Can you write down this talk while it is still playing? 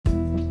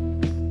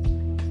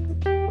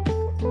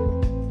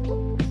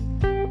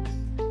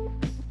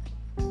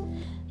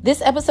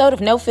This episode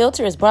of No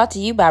Filter is brought to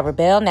you by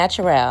Rebelle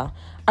Naturelle.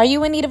 Are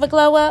you in need of a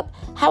glow up?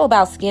 How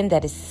about skin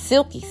that is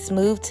silky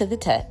smooth to the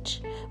touch?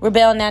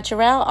 Rebelle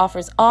Naturelle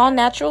offers all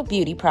natural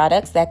beauty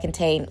products that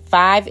contain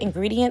 5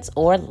 ingredients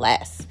or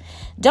less.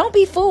 Don't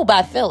be fooled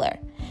by filler.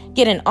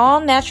 Get an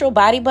all-natural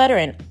body butter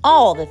and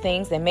all the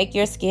things that make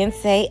your skin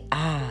say,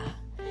 ah.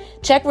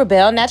 Check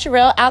Rebelle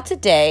Naturelle out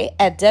today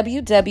at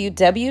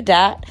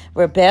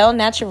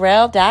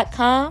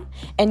www.rebellenaturelle.com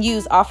and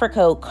use offer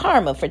code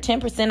KARMA for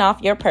 10%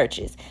 off your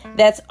purchase.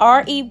 That's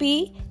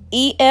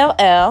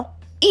REBELLENATURELLE.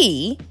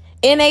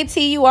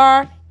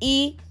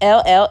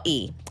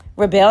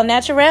 Rebelle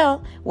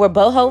Naturelle, where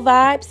boho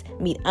vibes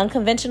meet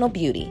unconventional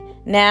beauty.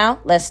 Now,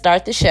 let's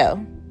start the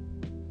show.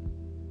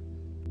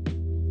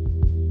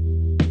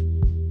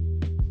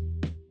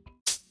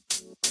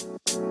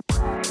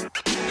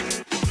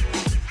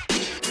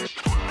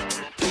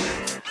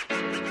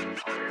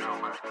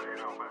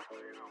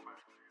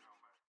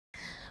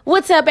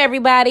 What's up,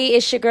 everybody?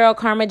 It's your girl,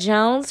 Karma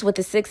Jones, with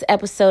the 6th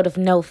episode of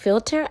No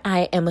Filter.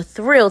 I am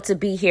thrilled to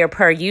be here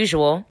per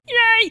usual.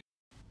 Yay!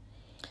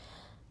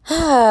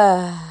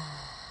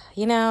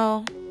 You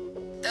know,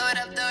 shout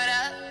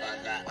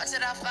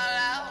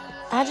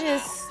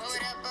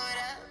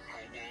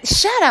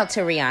out to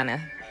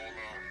Rihanna.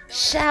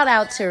 Shout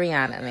out to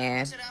Rihanna,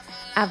 man.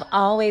 I've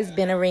always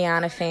been a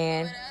Rihanna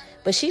fan,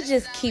 but she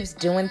just keeps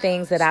doing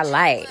things that I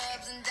like.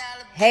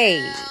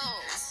 Hey,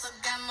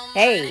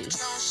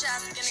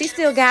 she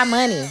still got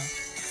money.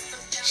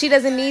 She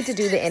doesn't need to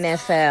do the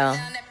NFL.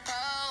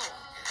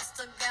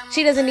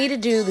 She doesn't need to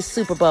do the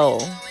Super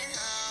Bowl.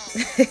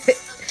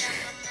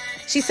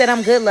 She said,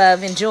 I'm good,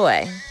 love,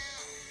 enjoy.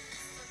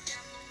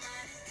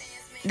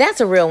 That's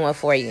a real one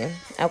for you,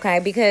 okay?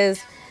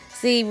 Because,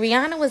 see,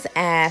 Rihanna was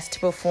asked to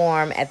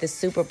perform at the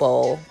Super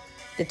Bowl,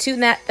 the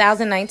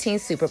 2019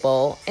 Super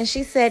Bowl, and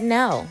she said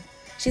no.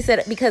 She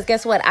said, because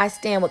guess what? I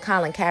stand with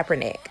Colin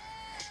Kaepernick.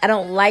 I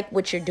don't like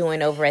what you're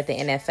doing over at the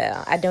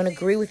NFL. I don't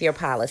agree with your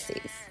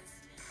policies.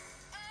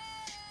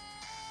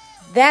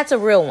 That's a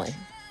real one.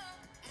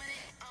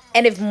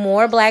 And if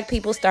more black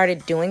people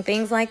started doing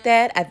things like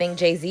that, I think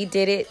Jay-Z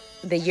did it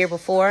the year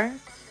before.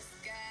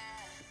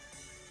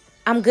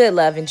 I'm good,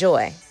 love,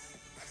 enjoy.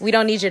 We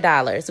don't need your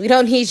dollars. We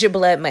don't need your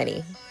blood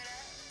money.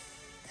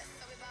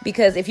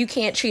 Because if you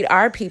can't treat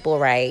our people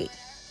right,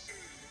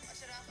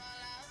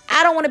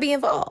 I don't want to be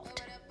involved.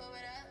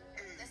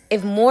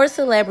 If more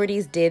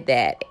celebrities did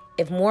that,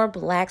 if more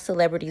black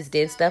celebrities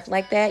did stuff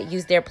like that,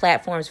 use their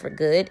platforms for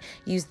good,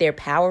 use their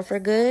power for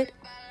good,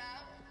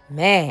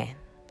 man.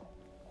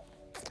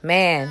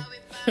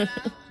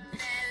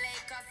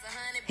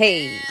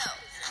 Hey,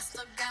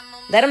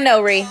 let them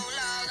know, Ree.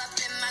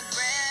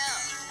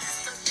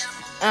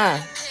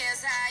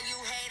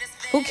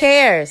 Who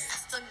cares?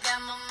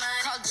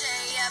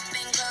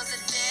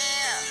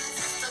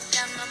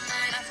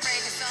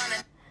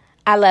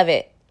 I love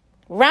it.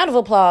 Round of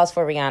applause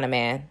for Rihanna,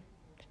 man.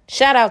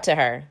 Shout out to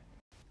her.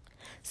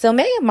 So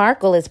Meghan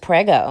Markle is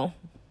preggo.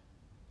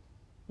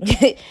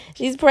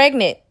 She's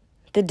pregnant.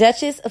 The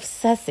Duchess of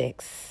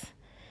Sussex,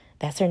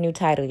 that's her new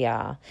title,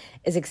 y'all,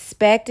 is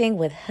expecting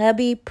with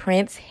hubby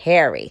Prince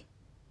Harry,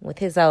 with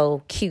his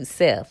old cute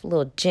self,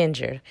 little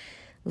ginger,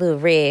 little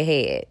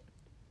redhead.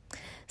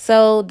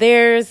 So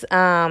there's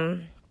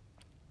been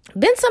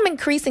some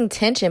increasing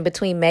tension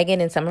between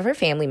Meghan and some of her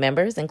family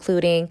members,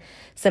 including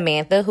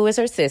Samantha, who is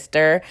her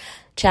sister.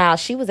 Child,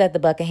 she was at the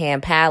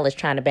Buckingham Palace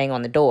trying to bang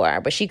on the door,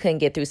 but she couldn't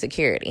get through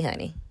security,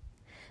 honey.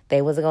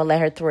 They wasn't going to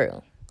let her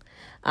through.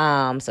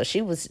 So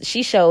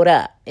she showed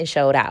up and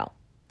showed out.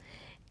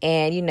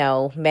 And, you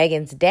know,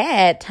 Meghan's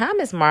dad,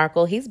 Thomas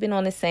Markle, he's been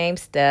on the same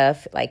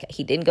stuff. Like,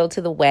 he didn't go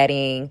to the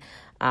wedding.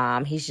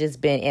 He's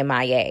just been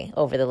MIA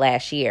over the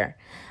last year.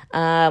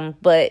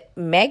 But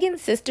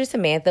Meghan's sister,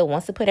 Samantha,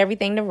 wants to put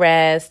everything to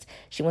rest.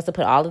 She wants to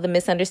put all of the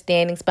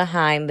misunderstandings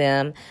behind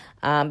them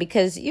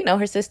because, you know,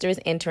 her sister is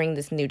entering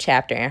this new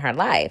chapter in her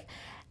life.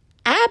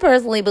 I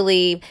personally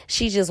believe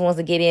she just wants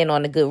to get in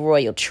on the good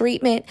royal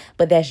treatment,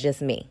 but that's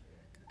just me.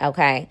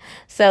 Okay,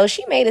 so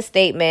she made a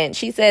statement.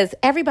 She says,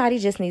 everybody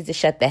just needs to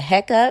shut the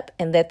heck up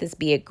and let this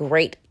be a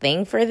great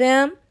thing for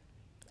them.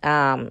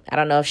 I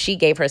don't know if she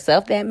gave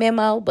herself that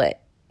memo,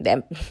 but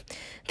that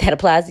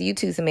applies to you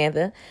too,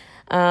 Samantha.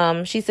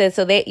 She said,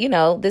 so that, you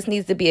know, this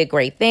needs to be a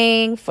great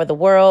thing for the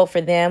world, for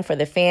them, for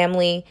the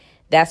family.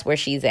 That's where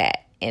she's at.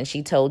 And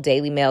she told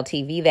Daily Mail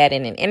TV that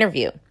in an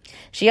interview.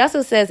 She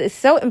also says, it's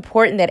so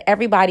important that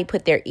everybody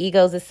put their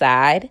egos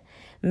aside.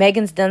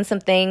 Meghan's done some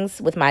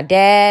things with my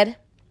dad,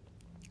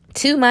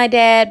 to my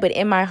dad, but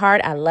in my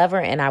heart, I love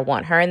her and I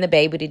want her and the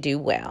baby to do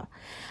well.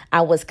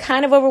 I was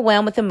kind of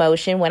overwhelmed with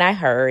emotion when I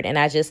heard, and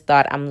I just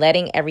thought, I'm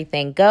letting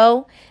everything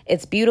go.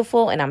 It's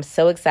beautiful, and I'm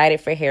so excited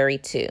for Harry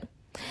too.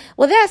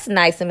 Well, that's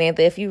nice,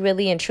 Samantha. If you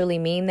really and truly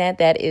mean that,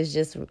 that is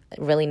just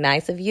really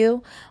nice of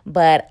you.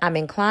 But I'm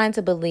inclined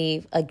to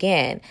believe,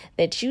 again,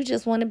 that you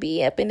just want to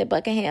be up in the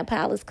Buckingham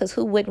Palace, because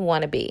who wouldn't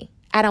want to be?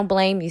 I don't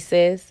blame you,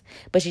 sis,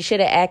 but you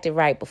should have acted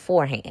right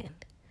beforehand.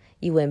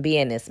 You wouldn't be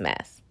in this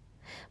mess.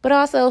 But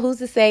also, who's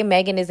to say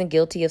Meghan isn't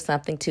guilty of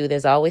something too?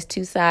 There's always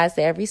two sides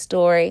to every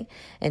story.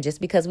 And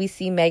just because we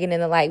see Meghan in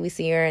the light we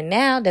see her in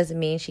now doesn't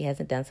mean she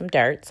hasn't done some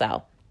dirt.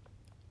 So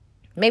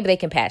maybe they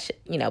can patch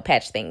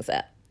things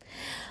up.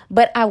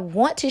 But I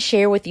want to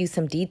share with you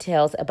some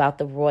details about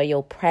the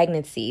royal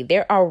pregnancy.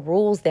 There are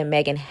rules that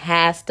Meghan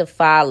has to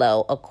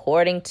follow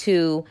according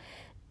to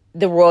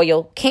the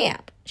royal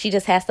camp. She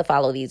just has to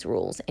follow these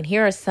rules. And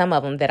here are some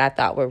of them that I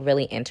thought were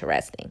really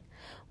interesting.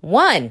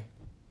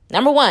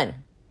 Number one,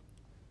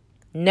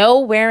 no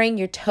wearing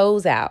your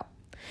toes out.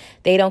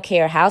 They don't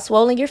care how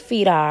swollen your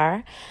feet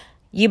are.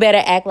 You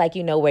better act like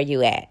you know where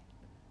you at.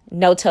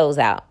 No toes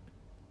out.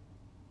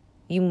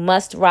 You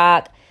must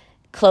rock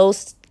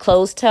closed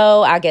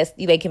toe. I guess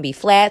they can be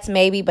flats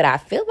maybe, but I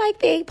feel like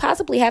they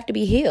possibly have to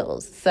be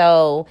heels.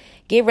 So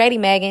get ready,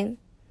 Meghan.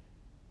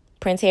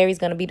 Prince Harry's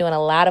going to be doing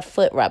a lot of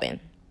foot rubbing.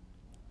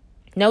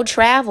 No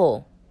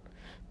travel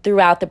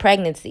throughout the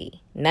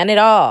pregnancy. None at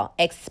all,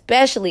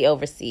 especially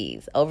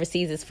overseas.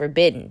 Overseas is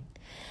forbidden.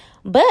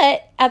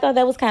 But I thought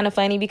that was kind of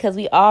funny because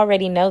we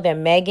already know that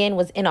Meghan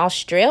was in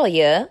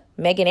Australia.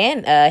 Meghan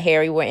and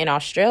Harry were in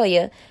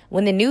Australia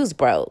when the news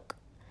broke.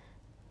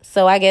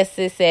 So I guess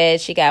it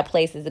said she got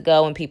places to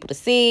go and people to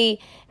see.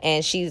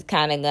 And she's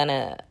kind of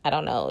gonna, I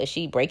don't know, is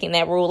she breaking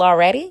that rule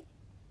already?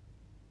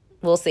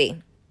 We'll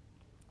see.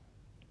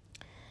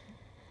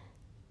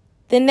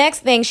 The next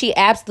thing she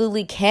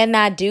absolutely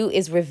cannot do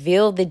is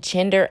reveal the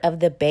gender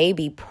of the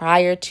baby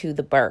prior to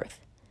the birth.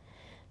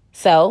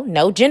 So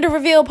no gender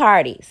reveal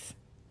parties.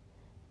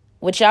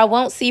 What y'all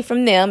won't see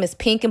from them is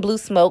pink and blue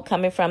smoke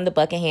coming from the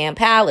Buckingham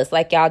Palace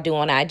like y'all do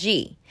on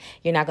IG.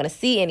 You're not going to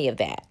see any of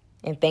that.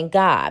 And thank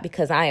God,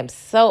 because I am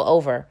so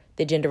over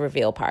the gender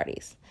reveal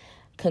parties.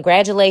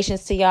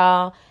 Congratulations to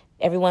y'all,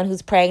 everyone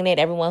who's pregnant,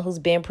 everyone who's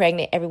been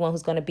pregnant, everyone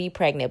who's going to be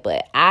pregnant.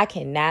 But I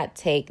cannot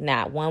take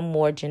not one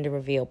more gender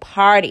reveal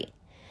party.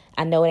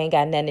 I know it ain't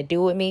got nothing to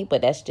do with me,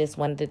 but that's just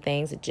one of the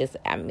things that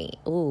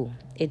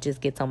it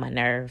just gets on my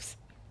nerves.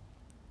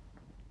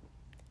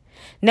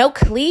 No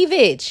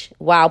cleavage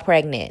while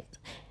pregnant.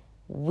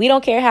 We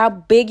don't care how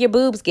big your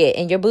boobs get,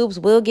 and your boobs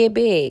will get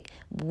big.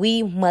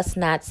 We must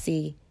not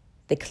see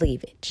the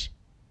cleavage.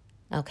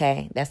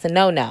 Okay, that's a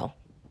no-no.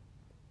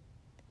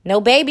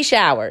 No baby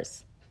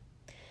showers.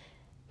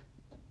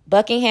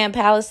 Buckingham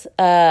Palace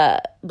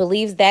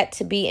believes that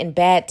to be in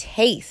bad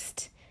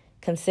taste,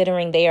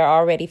 considering they are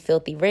already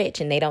filthy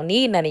rich and they don't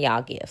need none of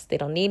y'all gifts. They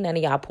don't need none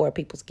of y'all poor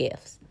people's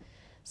gifts.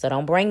 So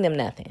don't bring them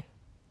nothing.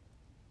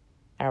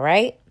 All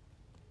right?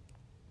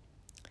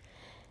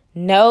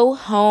 No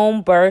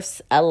home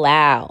births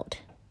allowed.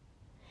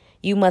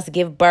 You must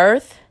give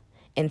birth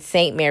in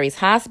St. Mary's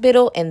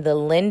Hospital in the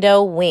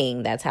Lindo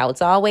wing. That's how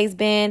it's always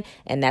been,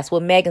 and that's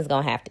what Meghan's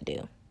going to have to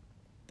do.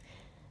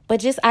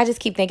 But I just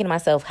keep thinking to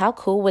myself, how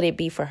cool would it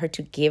be for her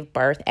to give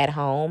birth at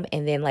home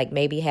and then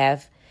maybe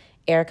have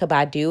Erykah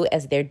Badu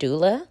as their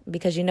doula?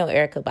 Because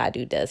Erykah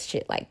Badu does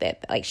shit like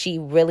that. She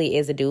really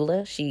is a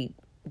doula. She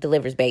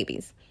delivers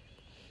babies.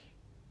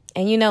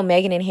 And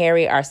Meghan and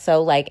Harry are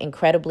so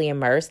incredibly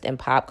immersed in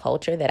pop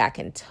culture that I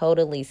can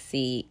totally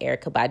see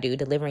Erykah Badu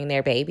delivering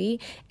their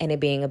baby and it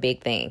being a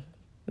big thing.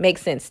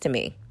 Makes sense to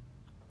me.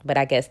 But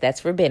I guess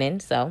that's forbidden,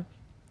 so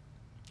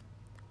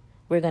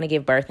we're going to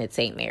give birth at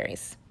St.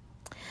 Mary's.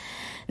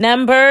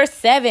 Number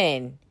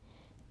 7,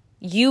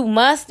 you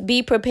must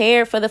be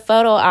prepared for the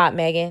photo op,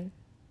 Meghan.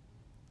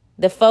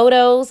 The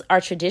photos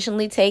are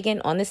traditionally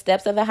taken on the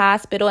steps of the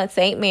hospital at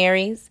St.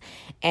 Mary's,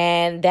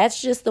 and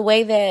that's just the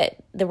way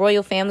that the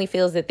royal family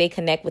feels that they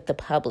connect with the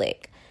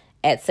public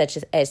at such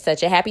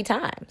a happy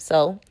time.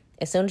 So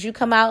as soon as you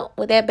come out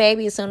with that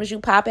baby, as soon as you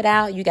pop it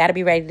out, you got to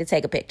be ready to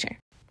take a picture.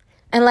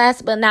 And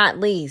last but not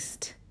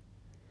least,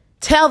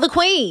 tell the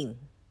Queen.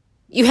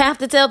 You have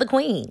to tell the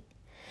Queen.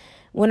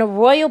 When a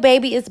royal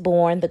baby is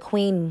born, the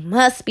Queen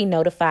must be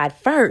notified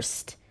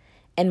first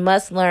and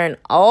must learn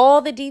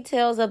all the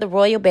details of the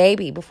royal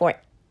baby before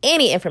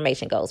any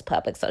information goes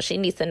public. So she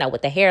needs to know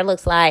what the hair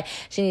looks like.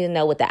 She needs to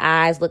know what the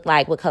eyes look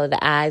like, what color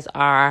the eyes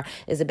are.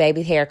 Is the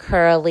baby's hair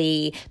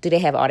curly? Do they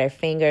have all their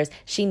fingers?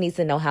 She needs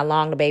to know how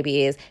long the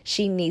baby is.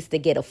 She needs to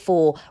get a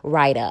full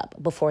write-up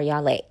before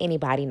y'all let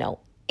anybody know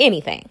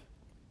anything.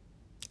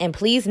 And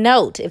please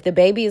note, if the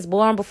baby is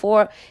born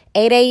before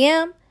 8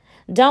 a.m.,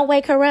 don't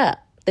wake her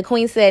up. The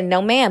Queen said,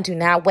 no, ma'am, do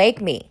not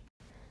wake me.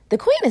 The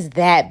Queen is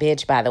that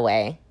bitch, by the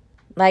way.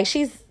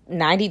 She's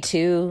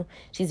 92.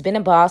 She's been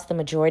a boss the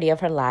majority of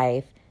her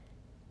life.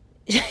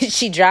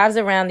 She drives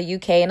around the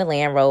UK in a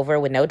Land Rover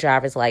with no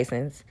driver's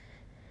license.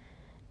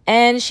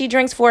 And she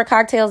drinks 4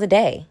 cocktails a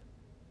day.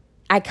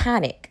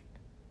 Iconic.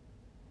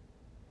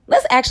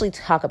 Let's actually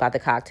talk about the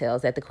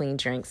cocktails that the Queen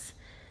drinks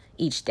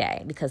each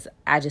day, because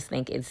I just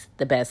think it's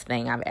the best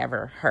thing I've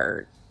ever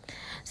heard.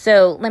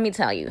 So let me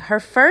tell you, her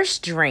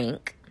first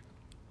drink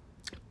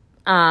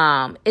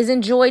is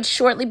enjoyed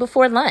shortly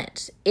before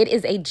lunch. It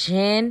is a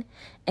gin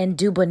and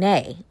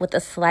Dubonnet with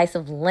a slice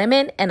of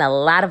lemon and a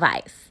lot of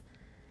ice.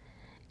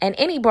 And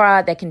any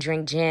broad that can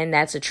drink gin,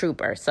 that's a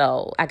trooper.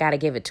 So I got to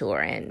give it to her.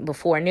 And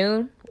before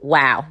noon,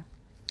 wow.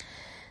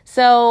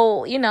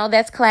 So,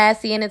 that's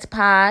classy and it's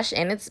posh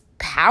and it's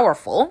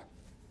powerful.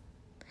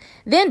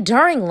 Then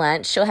during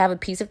lunch, she'll have a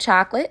piece of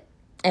chocolate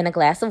and a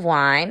glass of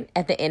wine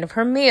at the end of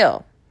her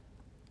meal.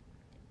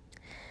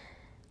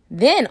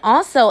 Then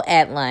also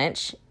at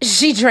lunch,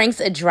 she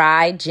drinks a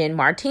dry gin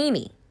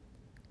martini.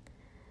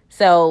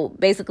 So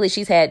basically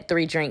she's had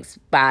 3 drinks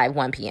by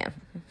 1 p.m.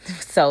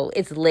 So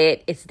it's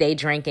lit, it's day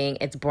drinking,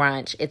 it's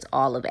brunch, it's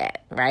all of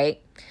that,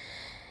 right?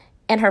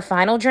 And her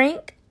final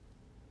drink,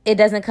 it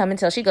doesn't come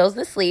until she goes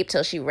to sleep,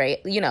 till she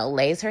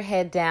lays her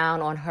head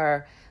down on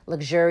her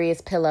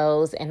luxurious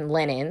pillows and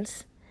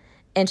linens,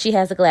 and she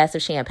has a glass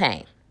of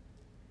champagne.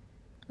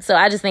 So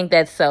I just think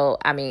that's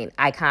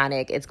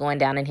iconic. It's going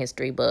down in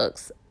history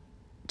books.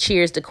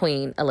 Cheers to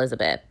Queen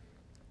Elizabeth.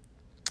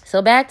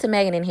 So back to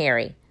Meghan and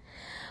Harry.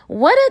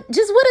 What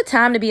a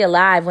time to be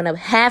alive when a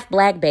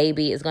half-black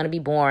baby is going to be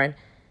born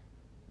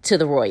to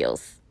the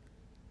royals.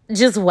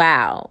 Just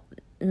wow.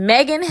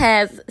 Meghan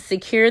has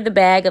secured the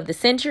bag of the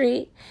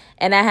century,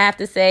 and I have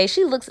to say,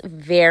 she looks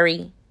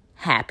very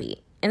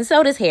happy. And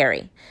so does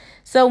Harry.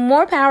 So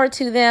more power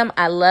to them.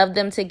 I love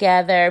them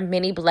together.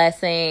 Many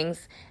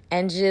blessings.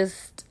 And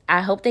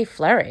I hope they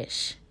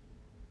flourish.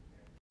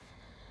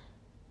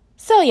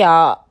 So,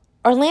 y'all,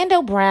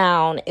 Orlando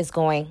Brown is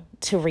going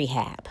to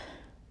rehab.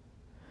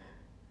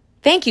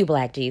 Thank you,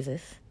 Black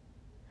Jesus.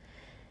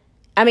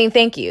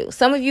 Thank you.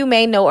 Some of you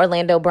may know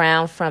Orlando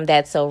Brown from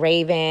That's So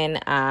Raven.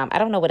 I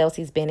don't know what else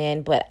he's been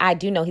in, but I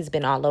do know he's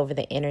been all over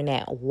the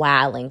internet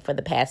wilding for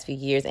the past few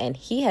years, and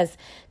he has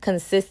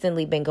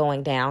consistently been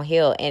going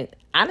downhill. And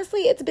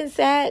honestly, it's been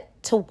sad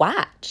to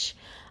watch.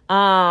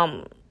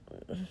 Let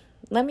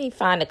me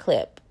find a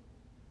clip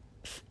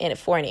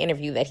for an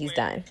interview that he's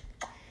done.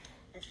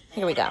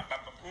 Here we go.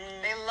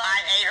 I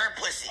ate her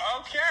pussy.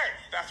 Okay,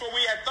 that's what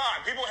we had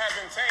thought. People have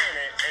been saying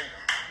it, and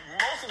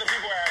most of the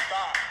people had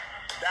thought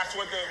that's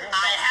what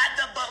I had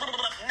the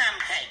nam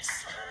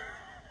cakes.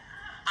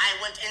 I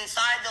went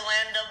inside the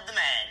land of the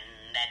man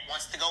that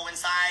wants to go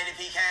inside if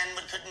he can,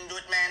 but couldn't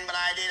do it, man. But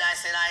I did. I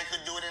said I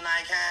could do it, and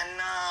I can.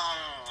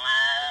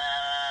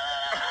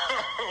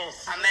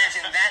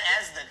 Imagine that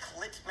as the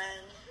clit,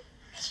 man.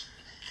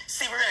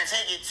 See, we're gonna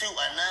take it to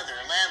another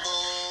level.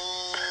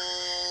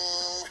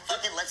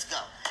 Fuck it, let's go.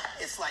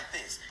 It's like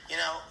this, you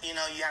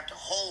have to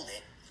hold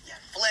it, you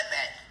flip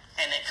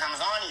it, and it comes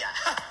on you.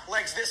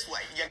 Legs this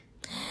way.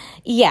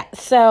 Yeah,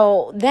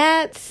 so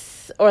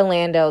that's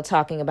Orlando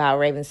talking about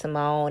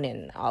Raven-Symoné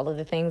and all of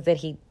the things that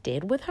he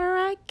did with her,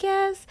 I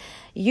guess.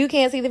 You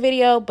can't see the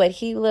video, but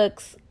he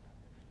looks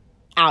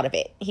out of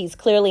it. He's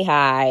clearly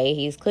high.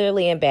 He's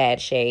clearly in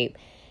bad shape.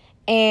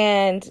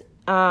 And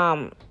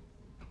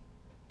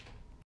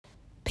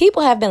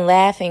people have been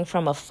laughing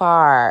from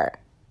afar,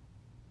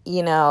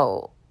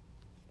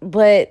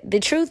 but the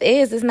truth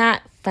is, it's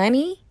not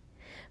funny.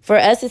 For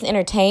us, it's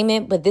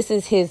entertainment, but this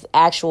is his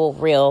actual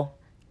real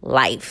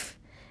life.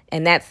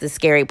 And that's the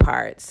scary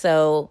part.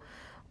 So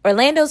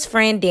Orlando's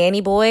friend,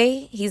 Danny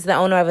Boy, he's the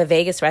owner of a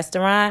Vegas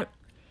restaurant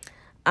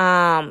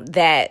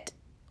that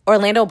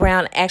Orlando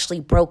Brown actually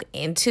broke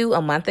into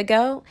a month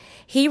ago.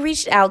 He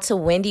reached out to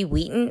Wendy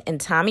Wheaton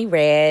and Tommy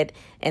Red,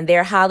 and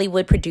they're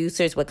Hollywood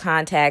producers with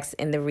contacts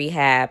in the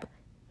rehab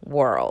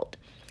world.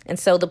 And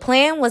so the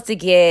plan was to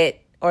get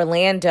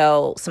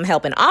Orlando some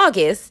help in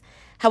August.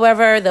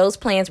 However, those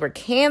plans were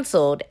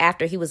canceled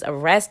after he was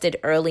arrested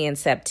early in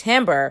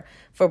September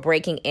for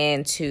breaking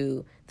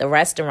into the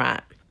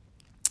restaurant.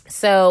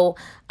 So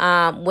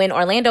when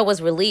Orlando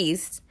was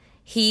released,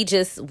 he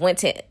just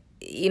went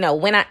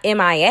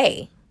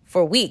MIA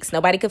for weeks.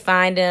 Nobody could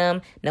find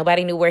him.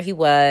 Nobody knew where he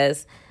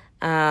was.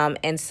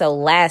 And so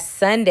last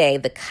Sunday,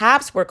 the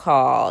cops were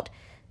called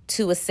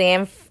to a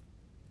San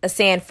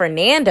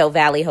Fernando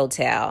Valley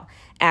hotel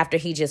after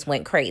he just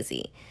went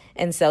crazy.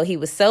 And so he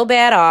was so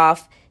bad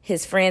off,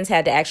 his friends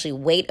had to actually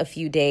wait a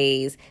few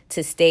days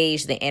to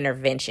stage the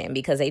intervention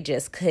because they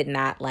just could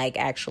not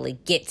actually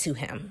get to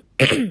him.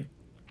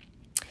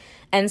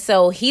 And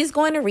so he's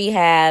going to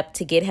rehab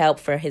to get help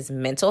for his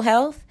mental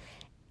health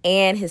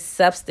and his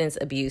substance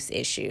abuse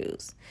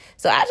issues.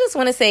 So I just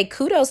want to say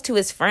kudos to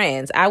his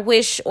friends. I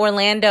wish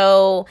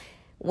Orlando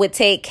would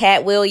take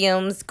Cat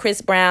Williams, Chris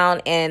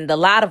Brown, and the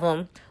lot of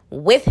them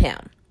with him.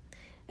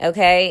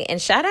 Okay?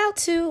 And shout out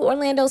to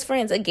Orlando's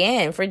friends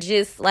again for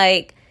just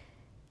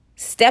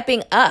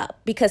stepping up,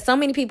 because so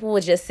many people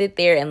would just sit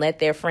there and let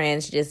their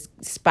friends just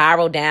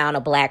spiral down a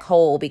black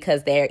hole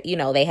because they're,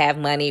 they have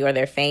money or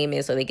they're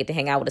famous or they get to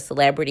hang out with a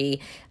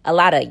celebrity. A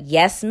lot of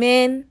yes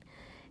men.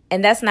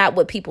 And that's not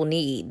what people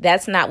need.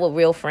 That's not what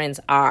real friends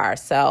are.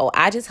 So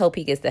I just hope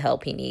he gets the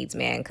help he needs,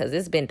 man, because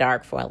it's been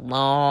dark for a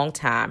long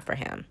time for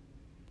him.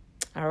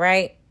 All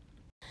right.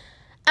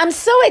 I'm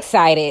so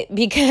excited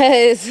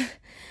because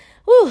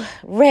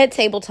Red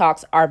Table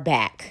Talks are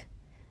back.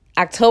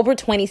 October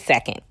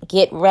 22nd.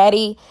 Get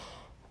ready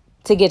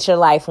to get your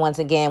life once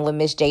again with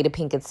Miss Jada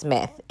Pinkett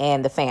Smith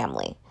and the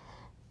family.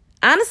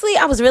 Honestly,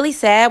 I was really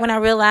sad when I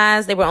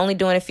realized they were only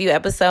doing a few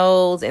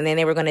episodes and then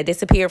they were going to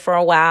disappear for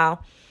a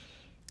while.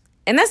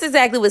 And that's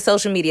exactly what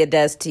social media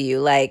does to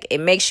you. It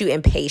makes you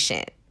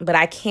impatient But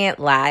I can't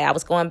lie. I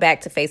was going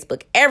back to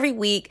Facebook every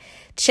week,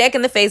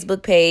 checking the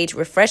Facebook page,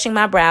 refreshing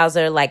my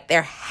browser. Like,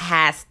 there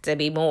has to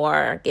be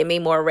more. Give me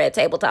more Red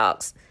Table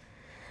Talks.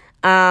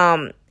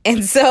 And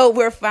so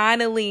we're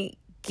finally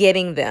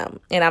getting them.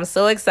 And I'm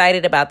so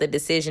excited about the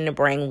decision to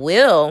bring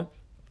Will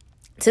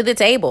to the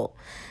table.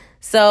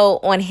 So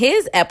on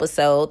his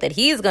episode that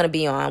he's going to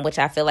be on, which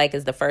I feel like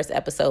is the first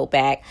episode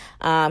back,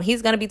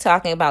 he's going to be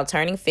talking about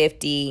turning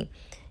 50.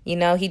 You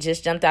know, he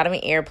just jumped out of an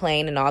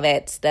airplane and all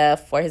that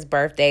stuff for his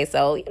birthday.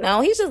 So, you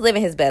know, he's just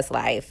living his best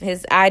life.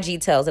 His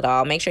IG tells it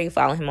all. Make sure you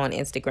follow him on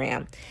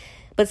Instagram.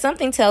 But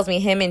something tells me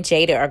him and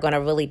Jada are going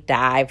to really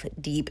dive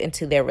deep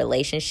into their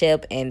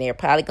relationship. And they're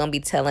probably going to be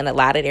telling a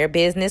lot of their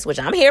business, which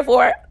I'm here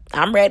for.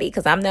 I'm ready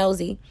because I'm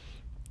nosy.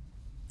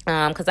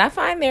 Because I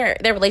find their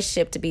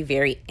relationship to be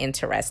very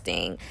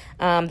interesting.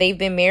 They've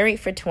been married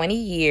for 20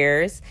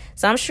 years.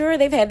 So I'm sure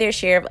they've had their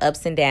share of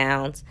ups and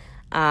downs.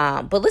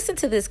 But listen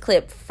to this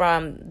clip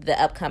from the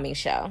upcoming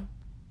show.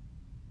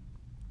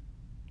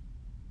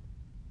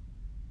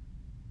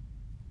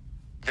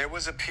 There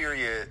was a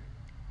period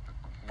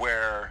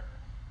where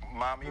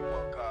mommy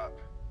woke up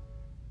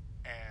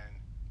and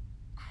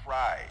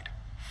cried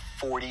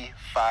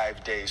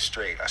 45 days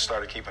straight. I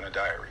started keeping a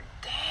diary.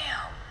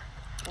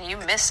 Damn. You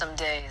missed some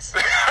days.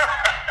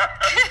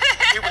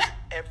 It was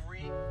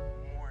every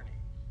morning.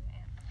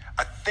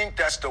 I think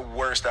that's the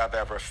worst I've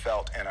ever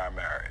felt in our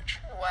marriage.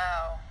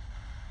 Wow.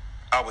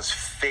 I was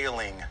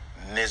failing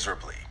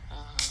miserably.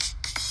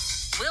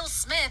 Will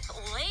Smith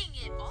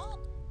laying it all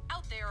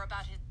out there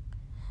about his...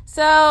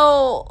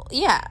 So,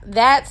 yeah,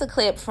 that's a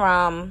clip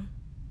from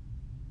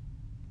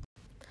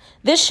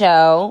the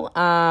show.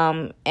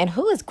 And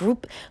who is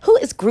group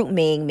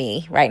meing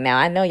me right now?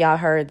 I know y'all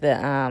heard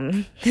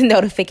the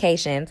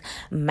notifications.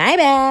 My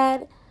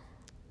bad.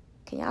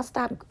 Can y'all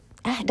stop?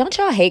 Don't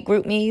y'all hate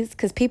group me's?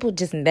 Because people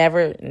just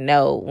never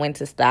know when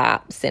to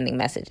stop sending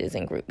messages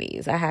in group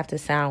me's. I have to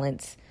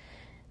silence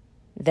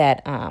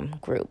that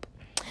group.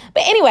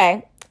 But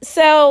anyway,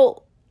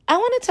 so I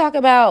want to talk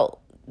about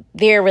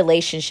their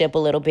relationship a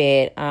little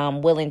bit,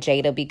 Will and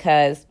Jada,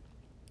 because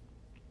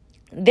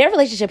their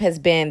relationship has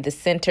been the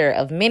center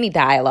of many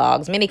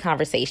dialogues, many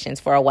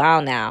conversations for a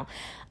while now,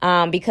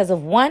 because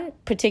of one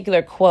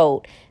particular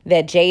quote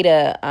that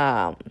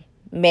Jada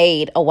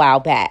made a while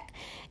back.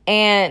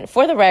 And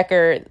for the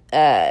record,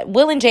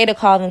 Will and Jada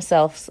call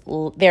themselves,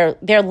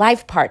 they're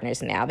life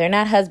partners now. They're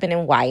not husband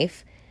and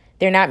wife.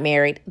 They're not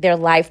married. They're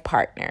life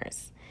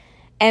partners.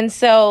 And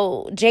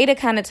so Jada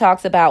kind of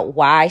talks about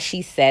why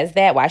she says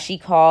that, why she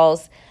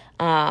calls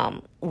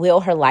Will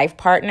her life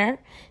partner.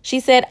 She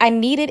said, I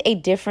needed a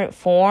different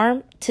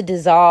form to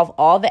dissolve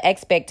all the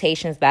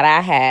expectations that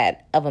I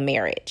had of a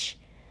marriage.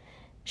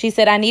 She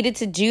said, I needed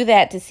to do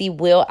that to see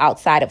Will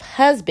outside of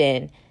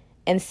husband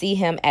and see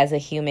him as a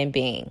human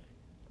being.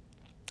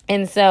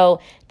 And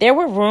so there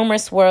were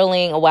rumors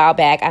swirling a while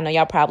back. I know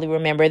y'all probably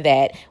remember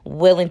that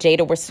Will and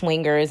Jada were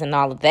swingers and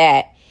all of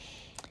that.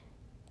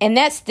 And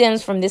that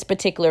stems from this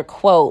particular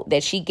quote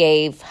that she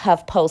gave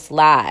HuffPost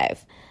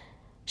Live.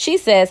 She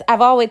says,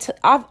 I've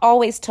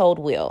always told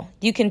Will,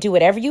 you can do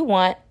whatever you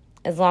want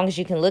as long as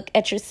you can look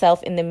at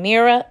yourself in the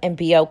mirror and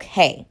be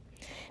okay.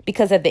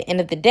 Because at the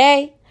end of the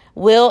day,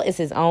 Will is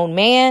his own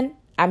man.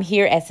 I'm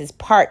here as his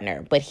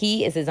partner, but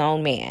he is his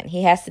own man.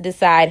 He has to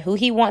decide who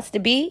he wants to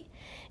be.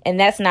 And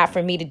that's not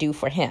for me to do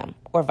for him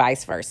or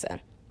vice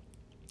versa.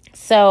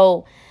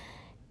 So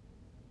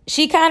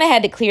she kind of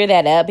had to clear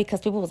that up because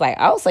people was like,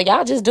 oh, so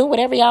y'all just do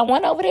whatever y'all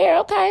want over there.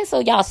 Okay, so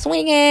y'all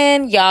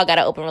swinging. Y'all got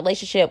an open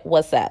relationship.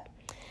 What's up?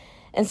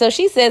 And so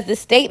she says the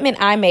statement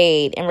I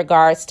made in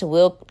regards to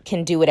Will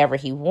can do whatever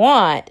he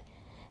want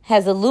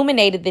has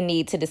illuminated the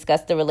need to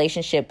discuss the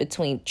relationship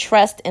between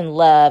trust and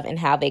love and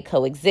how they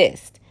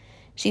coexist.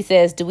 She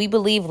says, do we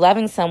believe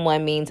loving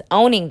someone means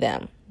owning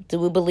them? Do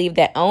we believe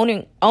that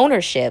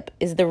ownership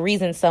is the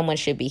reason someone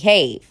should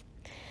behave?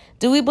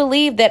 Do we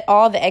believe that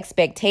all the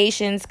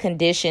expectations,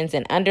 conditions,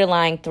 and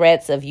underlying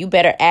threats of you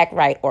better act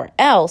right or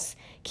else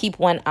keep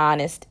one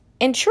honest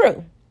and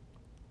true?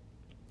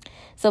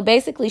 So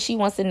basically, she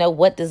wants to know,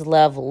 what does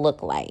love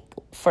look like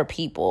for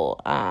people?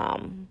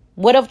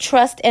 What of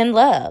trust and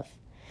love?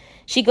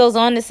 She goes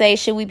on to say,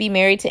 should we be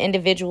married to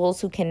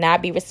individuals who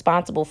cannot be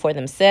responsible for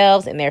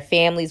themselves and their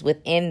families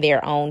within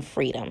their own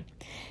freedom?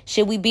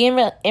 Should we be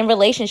in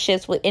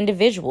relationships with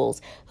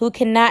individuals who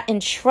cannot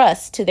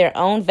entrust to their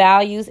own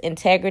values,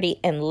 integrity,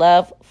 and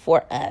love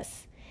for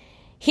us?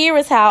 Here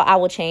is how I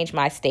will change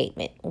my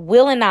statement.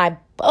 Will and I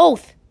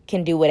both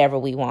can do whatever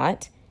we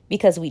want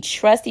because we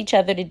trust each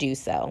other to do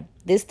so.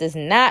 This does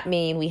not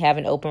mean we have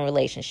an open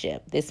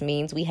relationship. This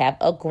means we have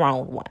a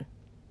grown one.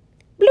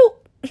 Bloop.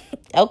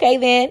 Okay,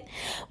 then.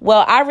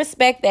 Well, I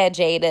respect that,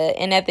 Jada.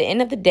 And at the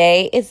end of the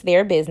day, it's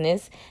their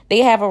business.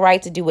 They have a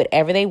right to do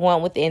whatever they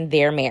want within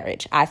their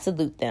marriage. I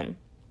salute them.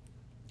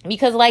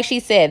 Because like she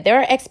said, there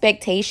are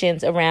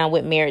expectations around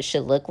what marriage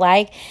should look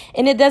like.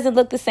 And it doesn't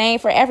look the same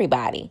for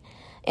everybody.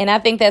 And I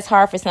think that's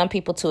hard for some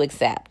people to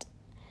accept.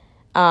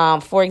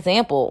 For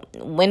example,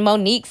 when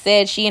Monique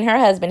said she and her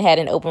husband had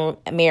an open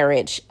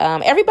marriage,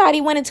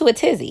 everybody went into a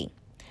tizzy.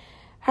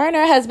 Her and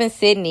her husband,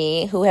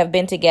 Sydney, who have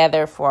been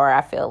together for,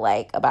 I feel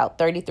like, about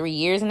 33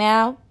 years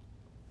now,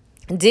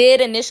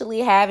 did initially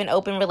have an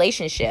open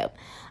relationship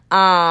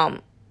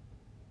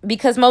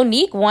because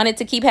Monique wanted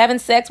to keep having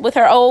sex with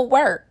her old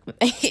work.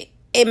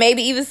 And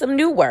maybe even some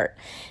new work.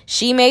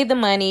 She made the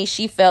money.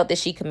 She felt that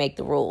she could make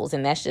the rules.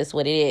 And that's just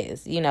what it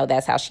is. You know,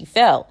 that's how she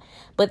felt.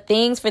 But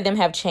things for them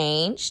have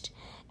changed.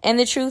 And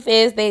the truth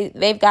is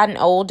they've gotten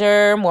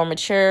older, more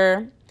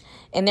mature.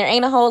 And there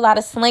ain't a whole lot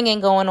of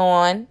slinging going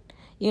on,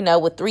 you know,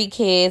 with 3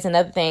 kids and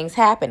other things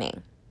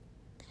happening.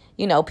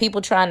 You know,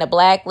 people trying to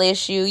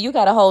blacklist you. You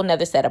got a whole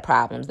nother set of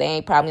problems. They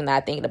ain't probably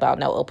not thinking about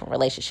no open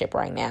relationship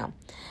right now.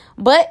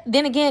 But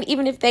then again,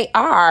 even if they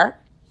are,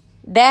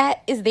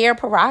 that is their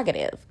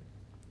prerogative.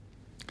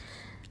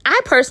 I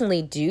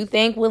personally do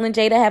think Will and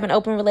Jada have an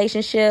open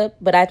relationship,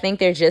 but I think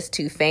they're just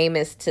too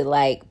famous to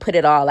like put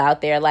it all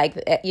out there like,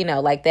 you know,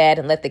 like that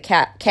and let the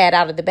cat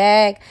out of the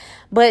bag.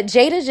 But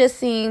Jada just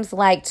seems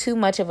like too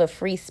much of a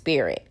free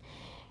spirit.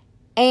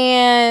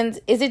 And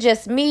is it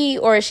just me,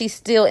 or is she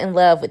still in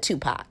love with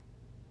Tupac?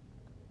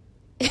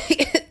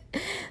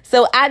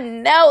 So I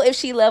know if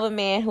she love a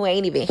man who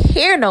ain't even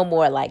here no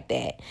more like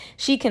that,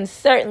 she can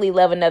certainly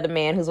love another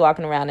man who's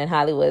walking around in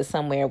Hollywood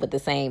somewhere with the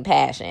same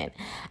passion.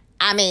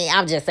 I mean,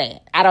 I'm just saying.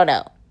 I don't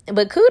know.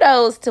 But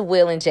kudos to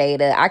Will and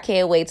Jada. I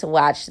can't wait to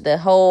watch the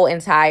whole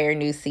entire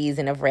new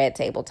season of Red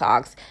Table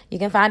Talks. You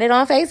can find it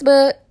on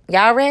Facebook.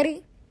 Y'all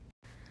ready?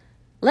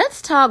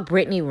 Let's talk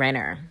Brittany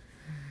Renner.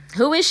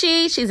 Who is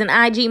she? She's an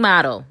IG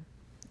model.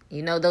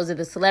 You know, those are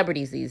the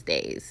celebrities these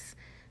days.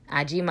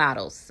 IG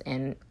models.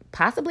 And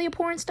possibly a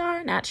porn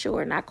star. Not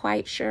sure. Not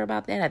quite sure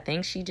about that. I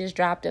think she just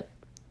dropped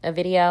a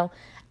video.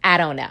 I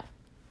don't know.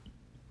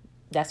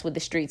 That's what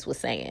the streets was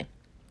saying.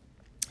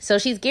 So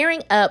she's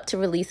gearing up to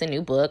release a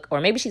new book,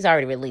 or maybe she's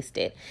already released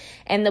it.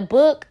 And the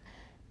book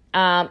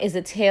is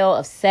a tale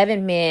of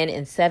 7 men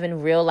and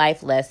 7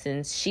 real-life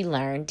lessons she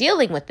learned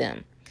dealing with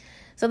them.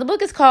 So the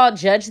book is called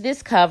Judge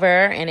This Cover,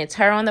 and it's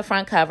her on the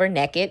front cover,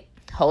 naked,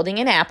 holding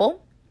an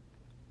apple.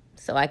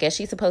 So I guess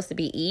she's supposed to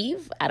be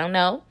Eve. I don't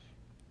know.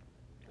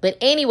 But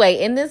anyway,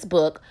 in this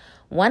book,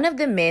 one of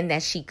the men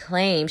that she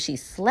claims she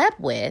slept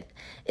with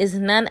is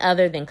none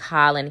other than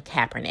Colin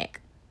Kaepernick.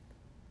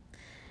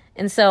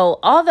 And so,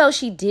 although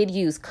she did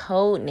use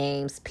code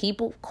names,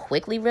 people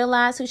quickly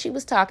realized who she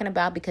was talking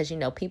about because, you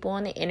know, people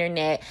on the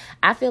internet,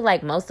 I feel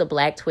like most of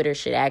Black Twitter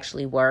should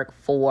actually work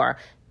for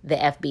the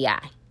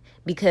FBI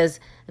because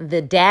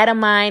the data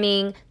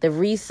mining, the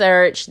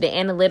research, the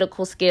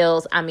analytical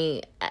skills, I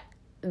mean,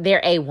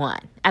 they're A1.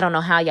 I don't know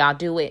how y'all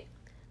do it,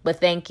 but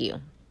thank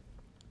you.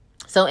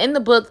 So in the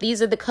book, these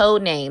are the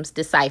code names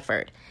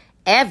deciphered.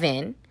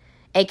 Evan,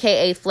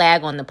 a.k.a.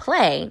 Flag on the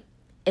Play,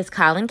 is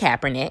Colin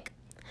Kaepernick.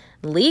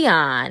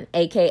 Leon,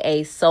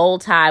 a.k.a. Soul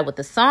Tie with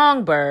the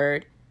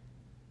Songbird,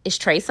 is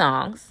Trey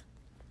Songz.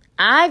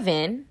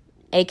 Ivan,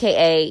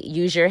 a.k.a.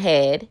 Use Your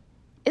Head,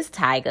 is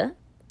Tyga.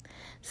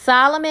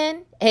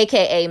 Solomon,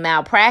 a.k.a.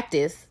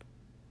 Malpractice,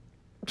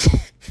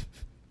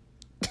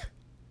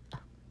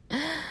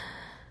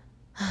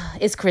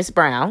 is Chris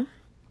Brown.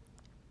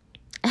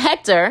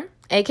 Hector,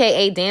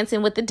 a.k.a.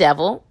 Dancing with the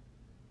Devil,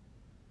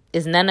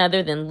 is none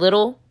other than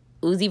Little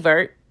Uzi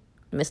Vert,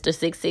 Mr.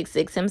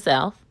 666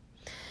 himself.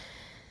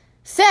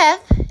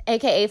 Seth,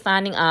 a.k.a.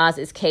 Finding Oz,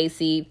 is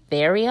Casey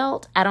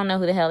Theriault. I don't know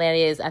who the hell that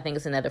is. I think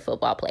it's another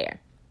football player.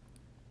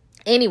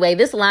 Anyway,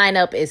 this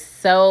lineup is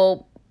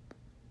so,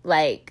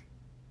 like,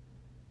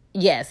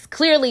 yes,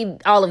 clearly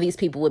all of these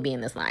people would be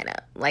in this lineup.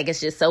 Like,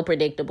 it's just so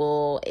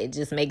predictable. It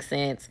just makes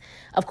sense.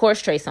 Of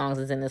course, Trey Songz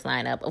is in this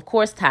lineup. Of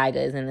course, Tyga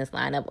is in this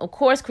lineup. Of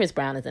course, Chris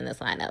Brown is in this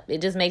lineup.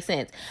 It just makes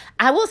sense.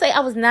 I will say I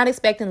was not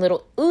expecting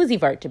Little Uzi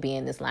Vert to be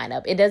in this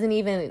lineup. It doesn't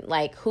even,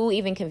 like, who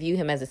even can view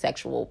him as a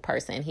sexual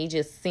person? He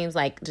just seems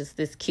like just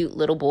this cute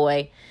little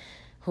boy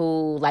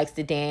who likes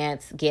to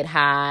dance, get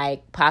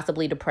high,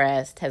 possibly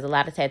depressed, has a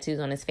lot of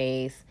tattoos on his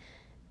face,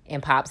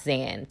 and pops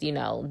in. You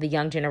know, the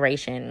young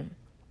generation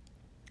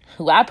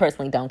who I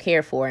personally don't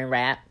care for in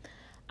rap.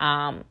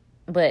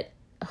 But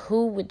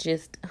who's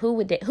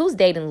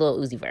dating Lil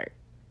Uzi Vert?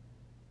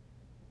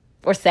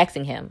 Or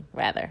sexing him,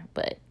 rather.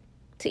 But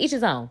to each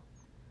his own.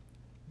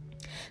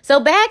 So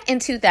back in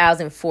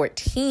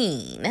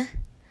 2014,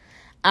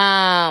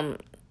 I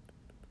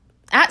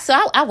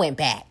went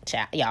back,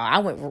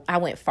 y'all. I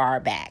went far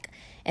back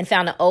and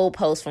found an old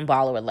post from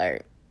Baller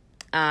Alert,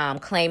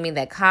 claiming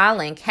that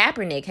Colin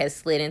Kaepernick has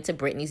slid into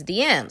Britney's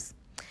DMs.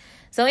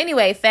 So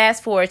anyway,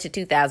 fast forward to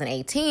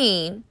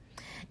 2018,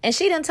 and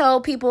she done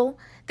told people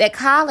that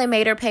Colin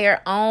made her pay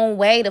her own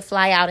way to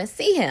fly out and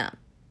see him.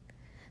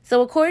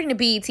 So according to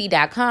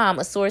BET.com,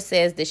 a source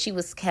says that she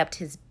was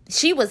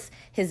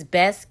his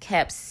best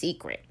kept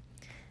secret.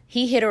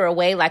 He hid her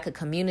away like a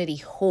community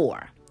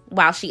whore,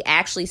 while she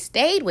actually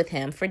stayed with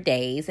him for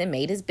days and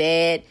made his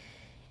bed.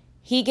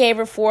 He gave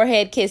her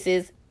forehead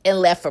kisses and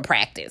left for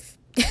practice.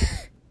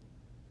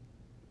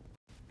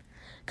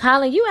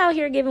 Colin, you out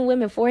here giving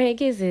women forehead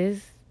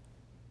kisses?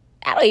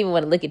 I don't even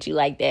want to look at you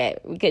like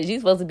that because you're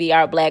supposed to be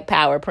our Black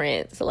Power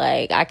prince.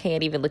 Like, I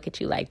can't even look at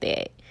you like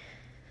that.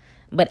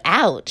 But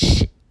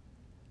ouch.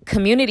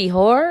 Community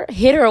whore?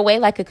 Hit her away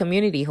like a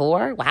community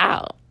whore?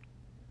 Wow.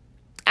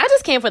 I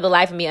just can't for the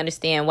life of me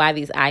understand why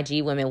these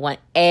IG women want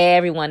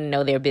everyone to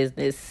know their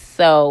business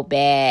so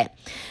bad.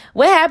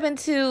 What happened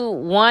to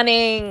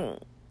wanting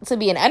to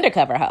be an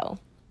undercover hoe?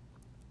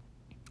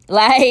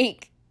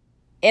 Like,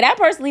 and I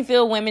personally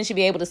feel women should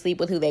be able to sleep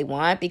with who they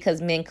want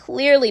because men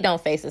clearly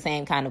don't face the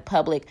same kind of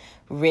public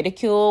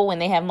ridicule when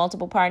they have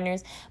multiple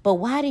partners. But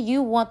why do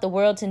you want the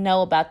world to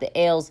know about the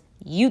L's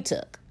you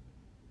took?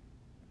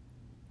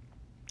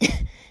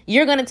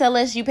 You're going to tell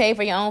us you pay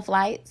for your own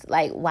flights?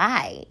 Like,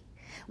 why?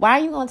 Why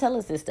are you going to tell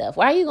us this stuff?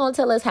 Why are you going to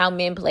tell us how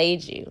men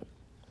played you?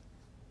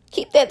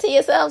 Keep that to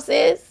yourself,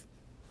 sis.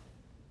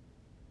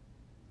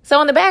 So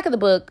on the back of the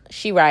book,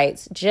 she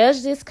writes,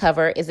 Judge This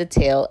Cover is a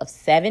tale of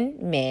 7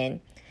 men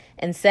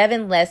and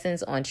 7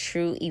 lessons on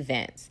true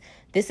events.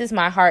 This is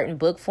my heart in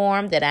book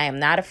form that I am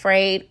not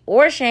afraid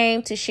or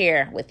ashamed to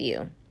share with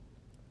you.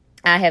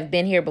 I have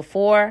been here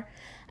before.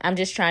 I'm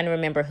just trying to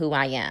remember who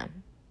I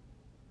am.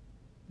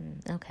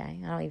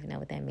 Okay, I don't even know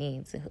what that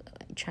means.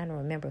 Trying to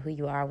remember who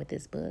you are with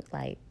this book.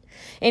 Like,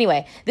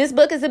 anyway, this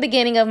book is the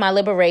beginning of my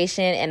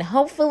liberation, and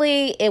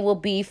hopefully it will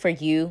be for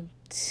you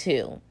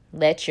too.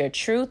 Let your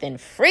truth and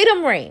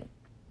freedom ring.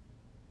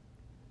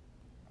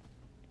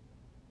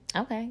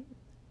 Okay.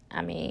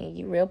 I mean,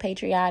 you real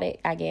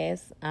patriotic, I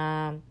guess.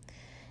 And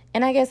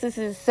I guess this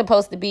is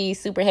supposed to be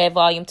Superhead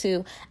Volume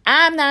 2.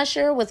 I'm not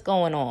sure what's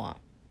going on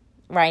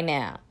right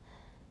now.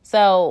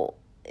 So,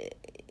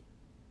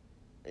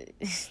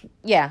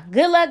 yeah,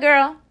 good luck,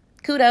 girl.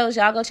 Kudos.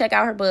 Y'all go check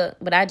out her book.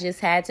 But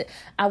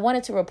I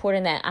wanted to report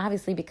on that,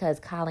 obviously,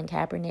 because Colin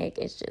Kaepernick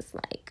is just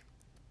like,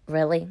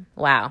 really?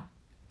 Wow.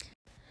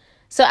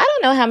 So I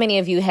don't know how many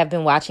of you have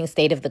been watching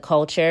State of the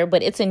Culture,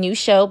 but it's a new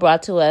show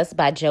brought to us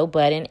by Joe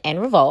Budden and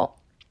Revolt.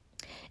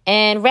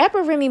 And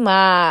rapper Remy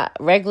Ma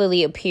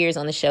regularly appears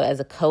on the show as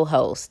a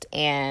co-host,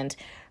 and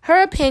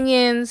her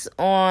opinions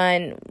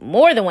on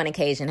more than one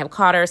occasion have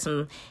caught her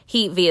some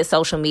heat via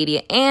social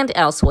media and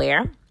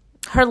elsewhere.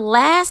 Her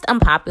last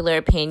unpopular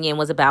opinion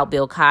was about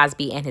Bill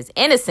Cosby and his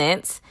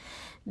innocence.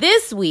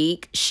 This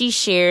week, she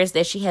shares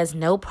that she has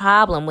no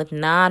problem with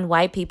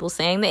non-white people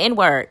saying the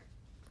N-word.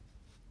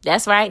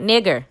 That's right,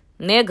 nigger.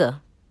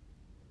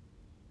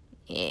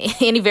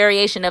 Any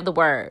variation of the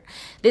word.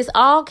 This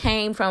all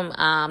came from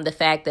the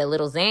fact that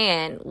Lil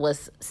Xan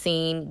was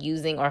seen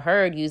using or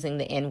heard using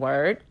the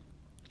N-word.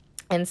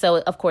 And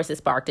so, of course, it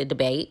sparked a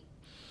debate.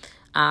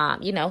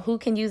 Who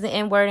can use the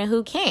N-word and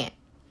who can't.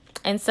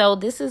 And so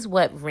this is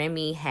what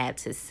Remy had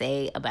to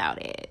say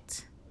about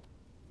it.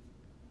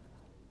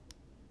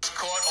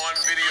 Caught on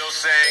video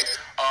saying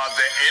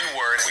the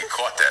N-word. We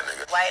caught that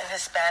nigga. White and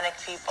Hispanic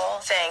people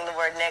saying the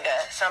word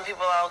nigga. Some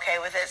people are okay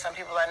with it. Some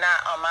people are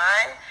not. On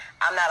mine,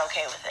 I'm not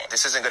okay with it.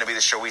 This isn't going to be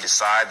the show we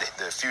decide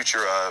the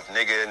future of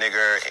nigger,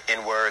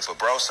 N-words, but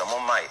bro,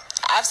 someone might.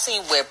 I've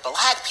seen where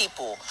black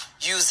people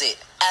use it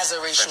as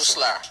a racial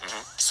slur.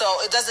 Mm-hmm. So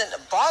it doesn't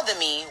bother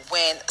me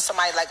when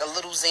somebody like a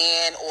Lil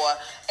Xan or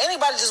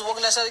anybody just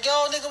walking down and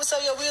yo, nigga, what's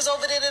up? Yo, we was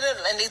over there,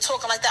 and they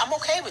talking like that. I'm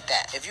okay with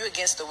that. If you're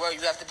against the word,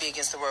 you have to be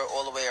against the word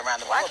all the way around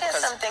the world. Why can't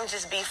some things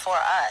just be for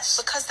us?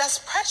 Because that's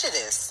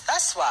prejudice.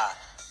 That's why.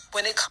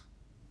 When it comes...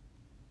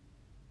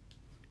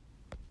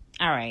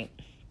 All right.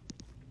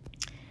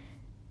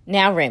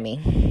 Now,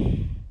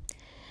 Remy,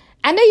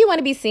 I know you want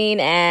to be seen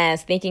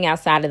as thinking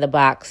outside of the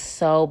box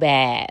so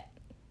bad,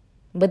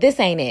 but this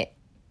ain't it.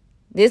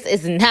 This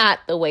is not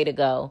the way to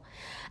go.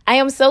 I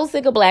am so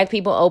sick of black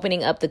people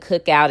opening up the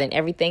cookout and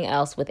everything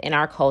else within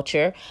our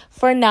culture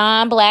for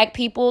non-black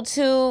people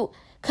to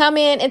come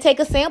in and take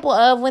a sample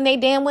of when they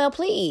damn well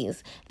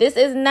please. This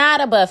is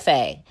not a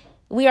buffet.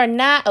 We are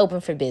not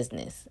open for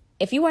business.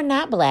 If you are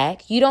not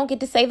black, you don't get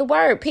to say the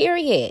word,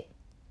 period.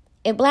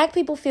 If black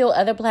people feel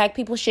other black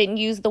people shouldn't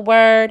use the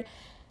word,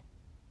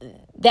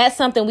 that's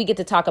something we get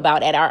to talk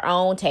about at our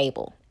own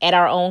table, at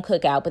our own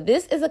cookout. But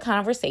this is a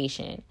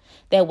conversation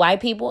that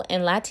white people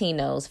and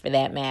Latinos, for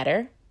that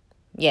matter,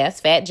 yes,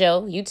 Fat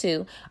Joe, you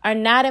too, are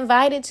not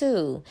invited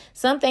to.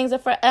 Some things are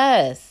for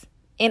us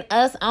and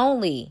us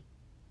only.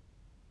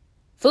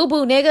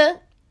 FUBU, nigga.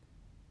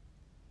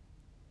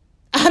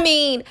 I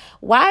mean,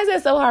 why is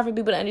that so hard for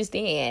people to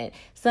understand?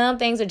 Some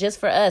things are just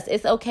for us.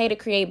 It's okay to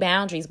create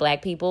boundaries,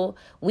 black people.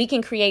 We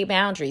can create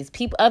boundaries.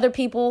 Other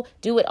people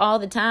do it all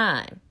the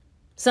time.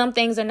 Some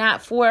things are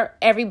not for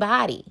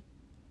everybody.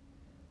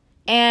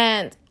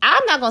 And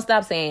I'm not going to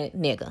stop saying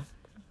nigga.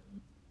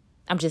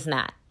 I'm just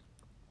not.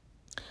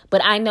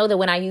 But I know that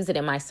when I use it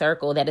in my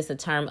circle, that it's a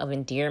term of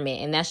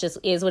endearment. And that's just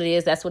is what it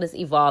is. That's what it's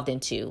evolved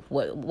into.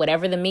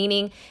 Whatever the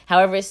meaning,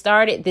 however it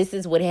started, this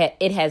is what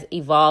it has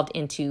evolved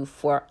into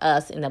for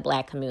us in the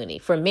black community.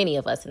 For many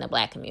of us in the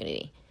black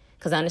community.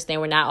 Because I understand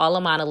we're not all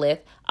a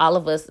monolith. All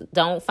of us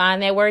don't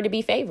find that word to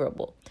be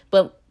favorable.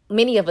 But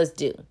many of us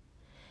do.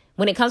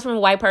 When it comes from a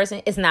white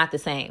person, it's not the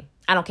same.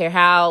 I don't care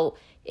how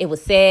it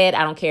was said.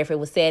 I don't care if it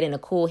was said in a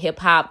cool hip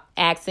hop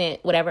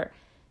accent, whatever.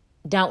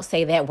 don't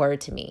say that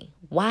word to me.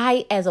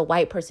 Why, as a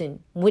white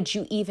person, would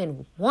you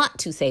even want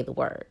to say the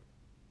word?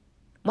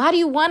 Why do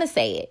you want to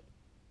say it?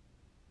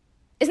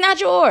 It's not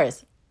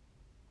yours.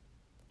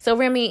 So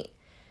Remy,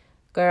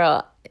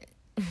 girl,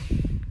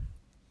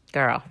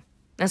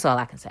 that's all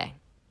I can say.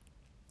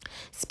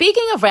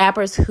 Speaking of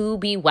rappers who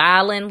be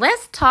wildin',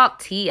 let's talk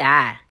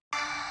T.I. No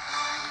more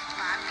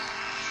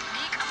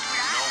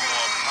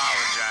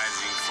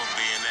apologizing for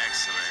being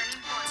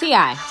excellent.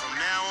 T.I. From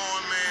now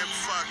on, man,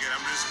 fuck it.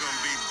 I'm just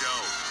gonna be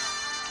dope.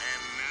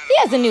 And He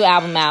has a new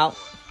album out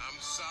I'm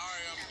sorry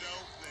I'm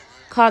dope,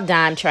 nigga. called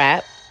Dime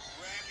Trap.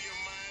 Wrap your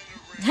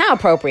mind around How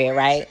appropriate,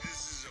 right? this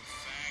is a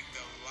fact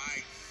of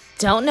life.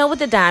 Don't know what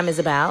the dime is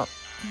about,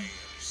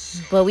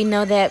 but we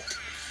know that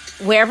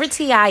wherever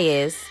T.I.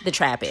 is, the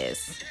trap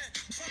is.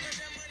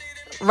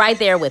 Right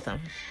there with him.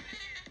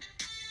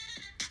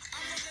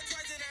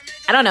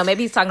 I don't know.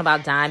 Maybe he's talking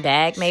about Dime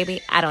Bag,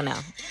 maybe. I don't know.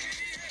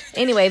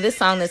 Anyway, this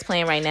song that's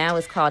playing right now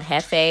is called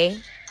Hefe,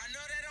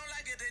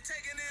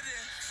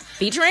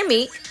 featuring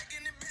Meek.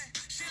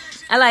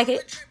 I like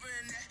it.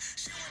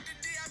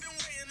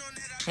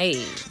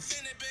 Hey.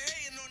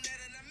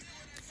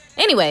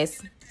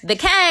 Anyways, The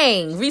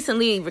Kang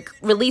recently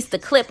released a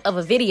clip of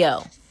a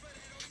video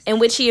in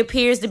which he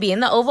appears to be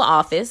in the Oval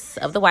Office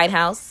of the White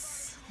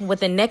House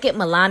with a naked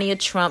Melania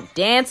Trump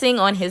dancing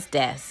on his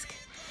desk.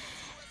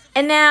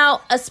 And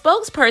now, a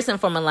spokesperson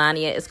for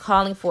Melania is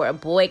calling for a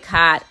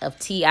boycott of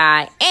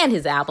T.I. and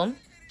his album,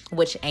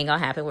 which ain't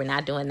gonna happen. We're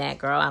not doing that,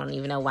 girl. I don't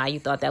even know why you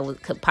thought that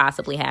could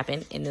possibly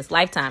happen in this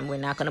lifetime. We're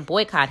not gonna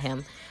boycott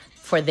him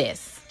for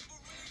this.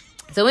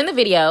 So in the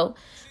video,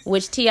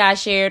 which T.I.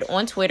 shared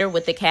on Twitter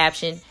with the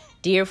caption,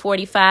 "Dear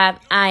 45,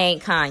 I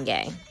ain't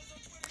Kanye."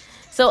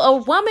 So a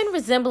woman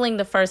resembling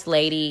the First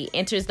Lady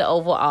enters the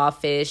Oval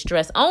Office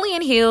dressed only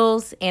in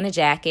heels and a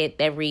jacket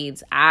that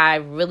reads, "I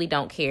really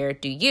don't care,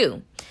 do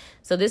you?"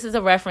 So this is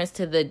a reference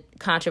to the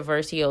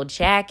controversial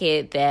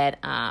jacket that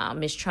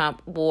Ms.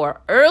 Trump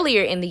wore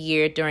earlier in the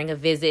year during a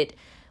visit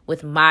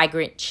with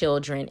migrant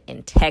children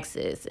in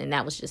Texas. And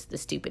that was just the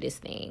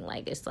stupidest thing.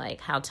 Like, it's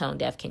like, how tone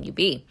deaf can you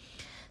be?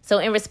 So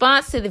in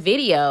response to the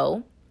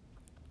video,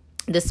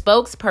 the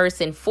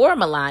spokesperson for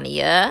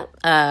Melania,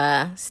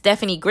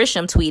 Stephanie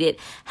Grisham, tweeted,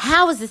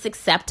 "How is this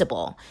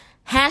acceptable?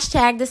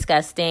 Hashtag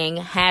disgusting.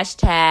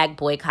 Hashtag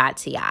boycott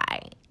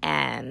T.I."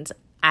 And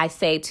I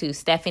say to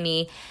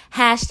Stephanie,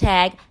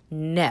 hashtag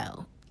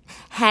no.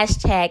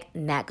 Hashtag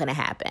not gonna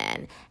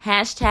happen.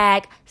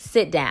 Hashtag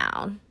sit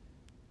down.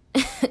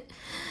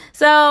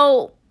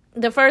 So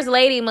the First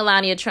Lady,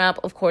 Melania Trump,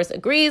 of course,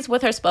 agrees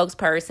with her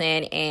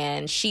spokesperson,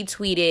 and she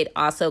tweeted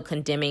also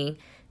condemning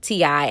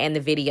T.I. and the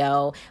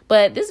video.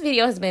 But this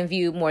video has been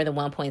viewed more than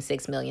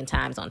 1.6 million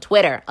times on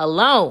Twitter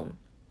alone.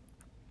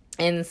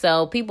 And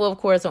so people, of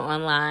course, are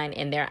online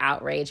and they're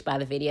outraged by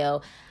the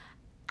video.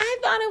 I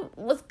thought it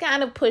was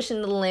kind of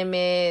pushing the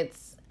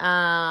limits.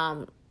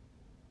 But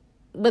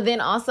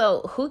then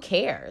also, who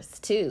cares,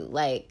 too?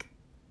 Like,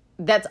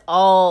 that's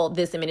all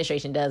this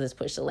administration does is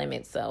push the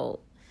limits. So,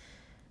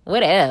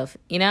 whatever,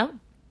 you know?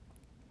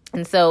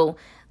 And so,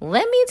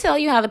 let me tell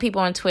you how the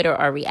people on Twitter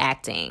are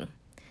reacting.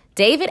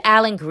 David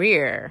Alan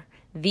Grier,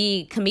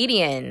 the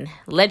comedian,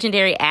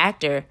 legendary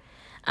actor,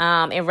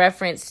 in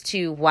reference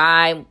to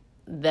why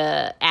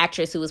the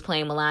actress who was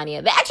playing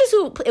Melania, the actress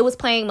who was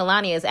playing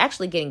Melania is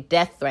actually getting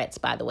death threats,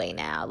 by the way,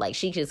 now. Like,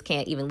 she just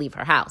can't even leave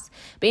her house.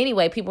 But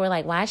anyway, people were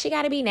like, why she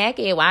got to be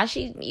naked? Why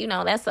she,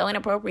 that's so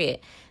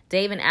inappropriate.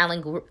 David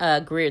Alan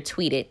Grier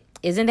tweeted,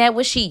 "Isn't that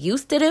what she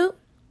used to do?"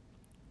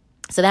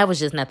 So that was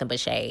just nothing but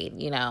shade,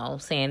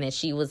 saying that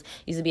she used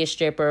to be a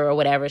stripper or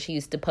whatever. She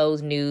used to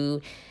pose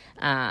nude.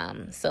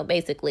 So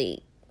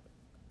basically,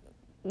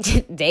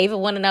 David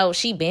want to know,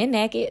 she been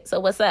naked, so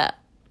what's up?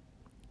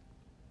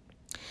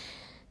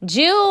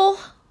 Jill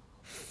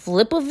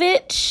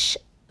Flipovich,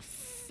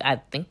 I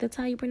think that's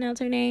how you pronounce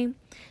her name.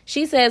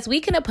 She says,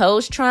 "We can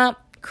oppose Trump,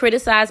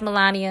 criticize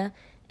Melania,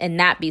 and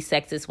not be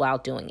sexist while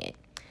doing it.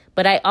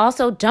 But I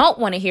also don't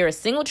want to hear a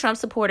single Trump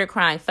supporter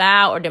crying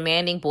foul or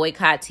demanding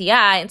boycott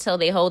T.I. until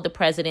they hold the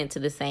president to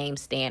the same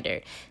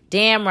standard."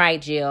 Damn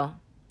right, Jill.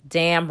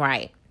 Damn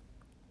right.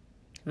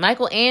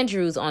 Michael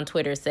Andrews on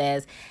Twitter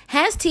says,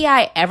 "Has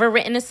T.I. ever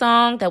written a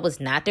song that was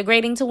not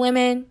degrading to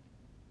women?"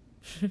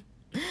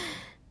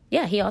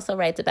 Yeah, he also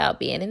writes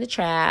about being in the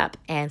trap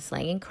and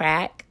slanging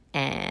crack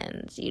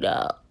and,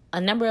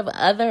 a number of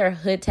other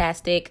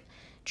hood-tastic,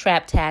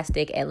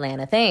 trap-tastic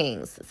Atlanta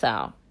things.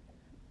 So,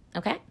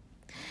 okay.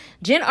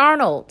 Jen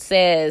Arnold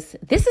says,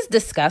 "This is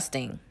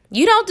disgusting.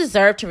 You don't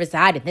deserve to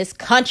reside in this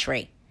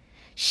country.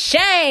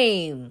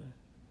 Shame."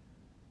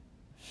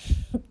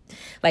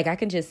 Like, I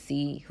can just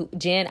see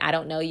Jen, I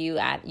don't know you.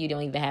 You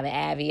don't even have an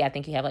Abby. I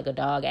think you have like a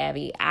dog,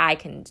 Abby. I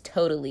can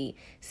totally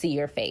see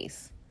your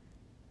face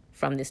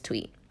from this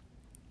tweet.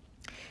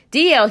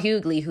 D.L.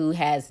 Hughley, who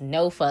has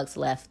no fucks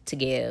left to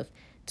give,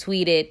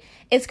 tweeted,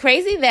 "It's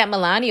crazy that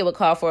Melania would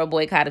call for a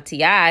boycott of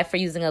T.I. for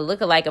using a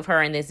lookalike of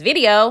her in this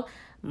video.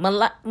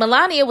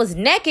 Melania was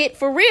naked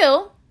for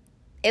real.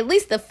 At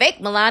least the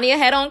fake Melania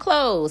had on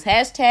clothes.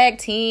 Hashtag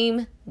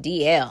Team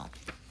DL."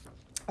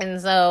 And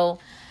so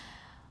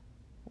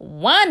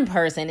one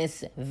person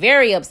is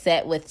very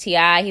upset with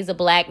T.I. He's a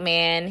black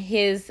man.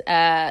 His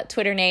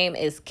Twitter name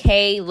is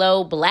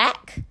K-Lo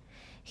Black.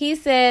 He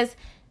says,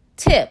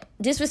 tip,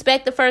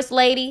 disrespect the first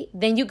lady,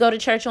 then you go to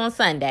church on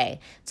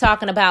Sunday.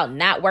 Talking about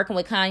not working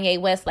with Kanye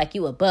West like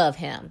you above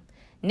him.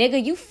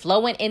 Nigga, you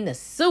flowing in the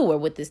sewer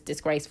with this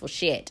disgraceful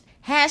shit.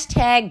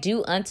 Hashtag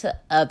do unto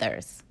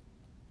others.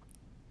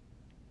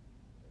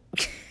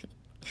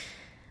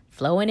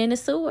 Flowing in the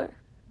sewer.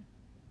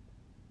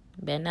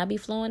 Better not be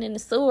flowing in the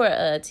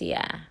sewer,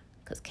 T.I.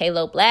 Because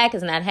K-Lo Black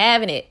is not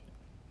having it.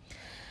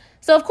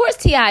 So, of course,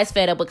 T.I. is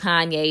fed up with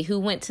Kanye, who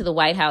went to the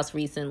White House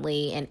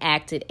recently and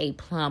acted a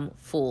plumb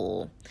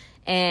fool.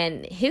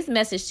 And his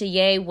message to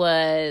Ye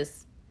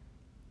was,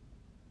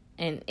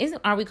 and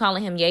are we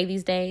calling him Ye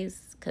these days?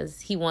 Because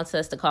he wants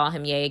us to call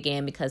him Ye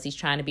again because he's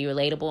trying to be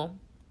relatable.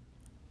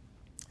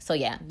 So,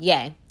 yeah,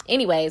 Ye.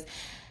 Anyways,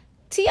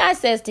 T.I.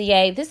 says to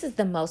Ye, this is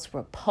the most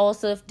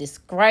repulsive,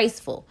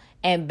 disgraceful,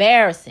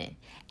 embarrassing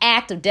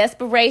act of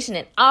desperation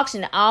and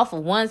auctioning off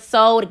of one's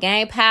soul to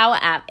gain power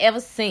I've ever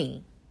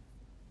seen.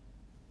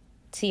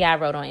 T.I.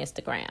 wrote on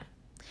Instagram.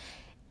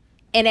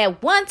 And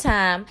at one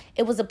time,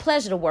 it was a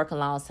pleasure to work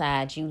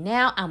alongside you.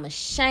 Now I'm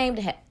ashamed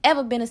to have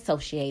ever been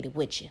associated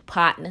with you,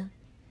 partner.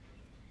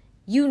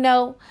 You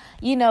know,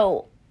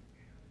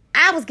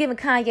 I was giving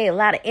Kanye a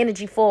lot of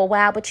energy for a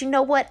while, but you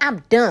know what?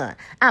 I'm done.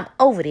 I'm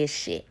over this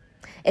shit.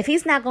 If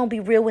he's not going to be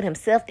real with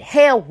himself, the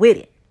hell with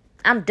it.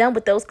 I'm done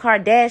with those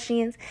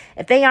Kardashians.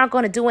 If they aren't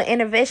going to do an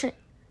intervention,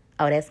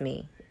 oh, that's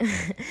me.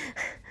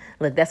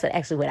 Look, that's what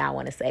I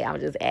want to say. I'm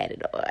just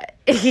adding on.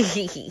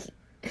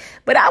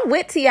 But I'm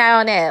with T.I.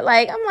 on that.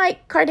 I'm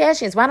like,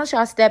 Kardashians, why don't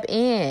y'all step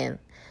in?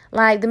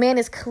 The man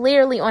is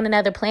clearly on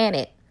another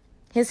planet.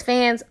 His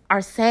fans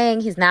are saying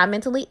he's not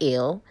mentally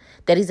ill,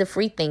 that he's a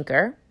free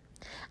thinker.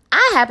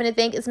 I happen to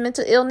think it's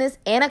mental illness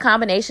and a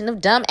combination of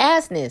dumb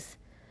assness.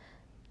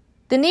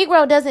 The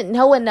Negro doesn't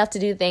know enough to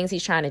do the things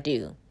he's trying to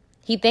do.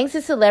 He thinks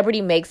his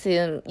celebrity makes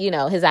him,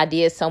 his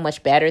ideas so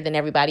much better than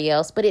everybody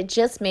else, but it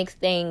just makes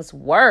things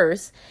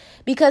worse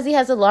because he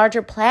has a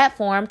larger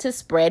platform to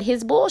spread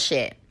his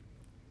bullshit.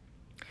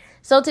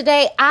 So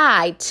today,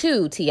 I,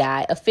 too,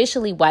 T.I.,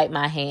 officially wipe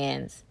my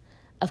hands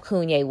of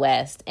Kanye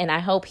West, and I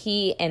hope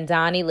he and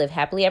Donnie live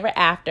happily ever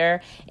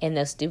after in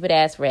those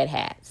stupid-ass red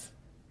hats.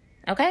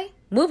 Okay?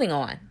 Moving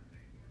on.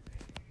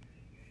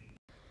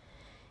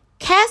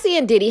 Cassie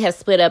and Diddy have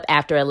split up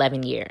after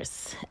 11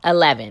 years. A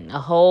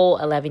whole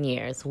 11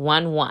 years.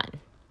 1-1.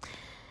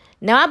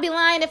 Now, I'd be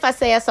lying if I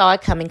say I saw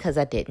it coming because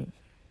I didn't.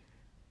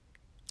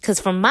 Because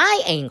from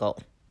my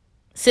angle,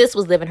 sis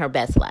was living her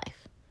best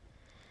life.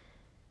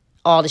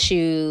 All the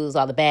shoes,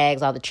 all the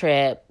bags, all the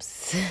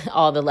trips,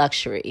 all the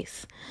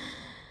luxuries.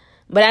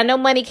 But I know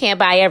money can't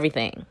buy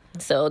everything.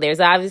 So there's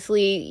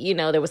obviously,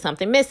 there was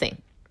something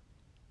missing.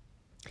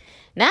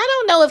 Now, I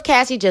don't know if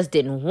Cassie just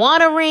didn't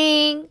want a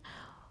ring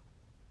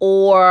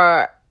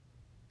or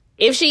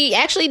if she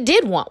actually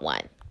did want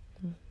one.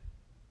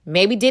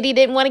 Maybe Diddy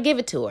didn't want to give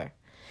it to her.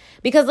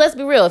 Because let's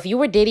be real, if you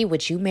were Diddy,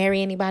 would you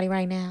marry anybody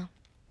right now?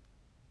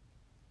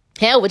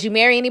 Hell, would you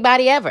marry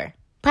anybody ever?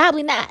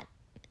 Probably not.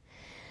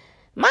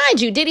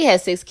 Mind you, Diddy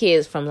has 6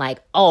 kids from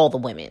all the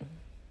women.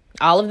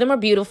 All of them are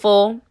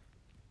beautiful.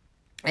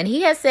 And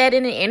he has said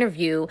in an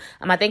interview,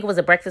 I think it was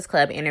a Breakfast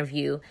Club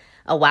interview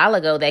a while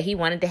ago, that he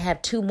wanted to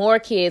have 2 more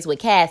kids with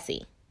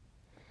Cassie.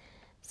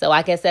 So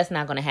I guess that's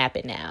not going to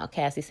happen now.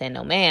 Cassie said,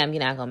 no, ma'am,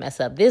 you're not going to mess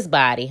up this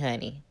body,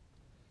 honey,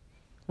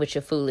 with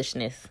your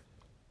foolishness.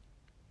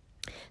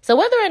 So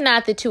whether or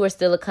not the two are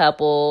still a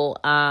couple,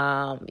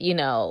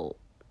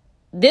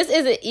 this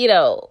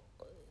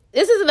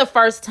isn't the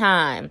first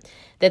time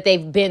that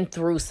they've been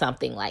through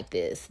something like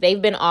this.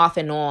 They've been off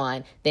and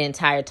on the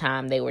entire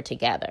time they were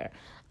together.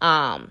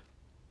 And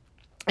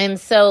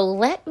so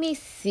let me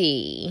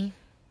see.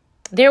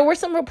 There were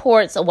some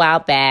reports a while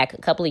back, a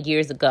couple of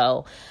years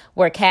ago,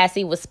 where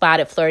Cassie was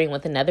spotted flirting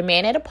with another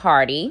man at a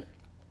party.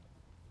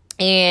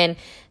 And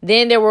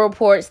then there were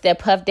reports that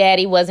Puff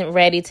Daddy wasn't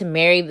ready to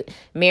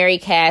marry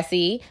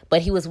Cassie,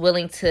 but he was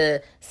willing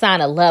to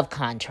sign a love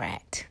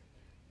contract.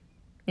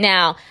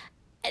 Now,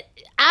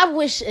 I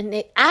wish a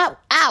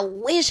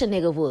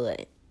nigga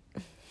would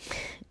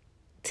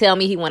tell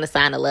me he want to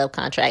sign a love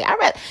contract.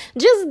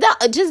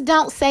 Just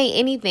don't say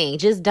anything.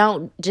 Just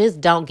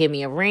don't give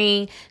me a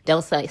ring.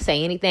 Don't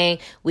say anything.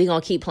 We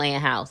gonna keep playing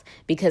house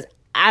because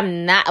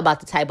I'm not about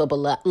to type up a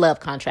love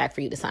contract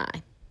for you to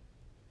sign.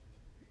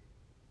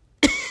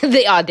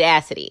 The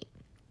audacity.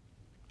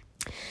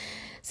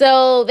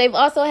 So they've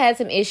also had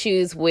some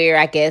issues where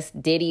I guess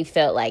Diddy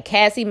felt like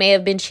Cassie may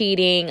have been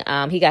cheating.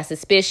 He got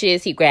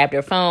suspicious. He grabbed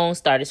her phone,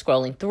 started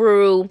scrolling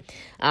through.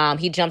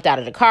 He jumped out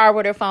of the car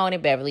with her phone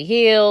in Beverly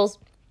Hills.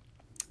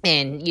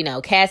 And,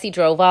 Cassie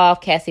drove off.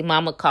 Cassie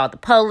mama called the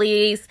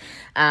police.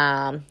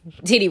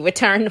 Diddy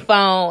returned the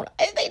phone.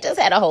 They just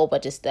had a whole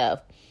bunch of stuff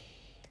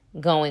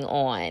going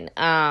on.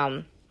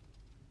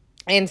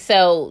 And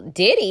so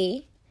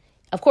Diddy,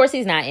 of course,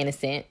 he's not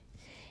innocent.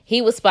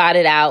 He was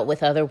spotted out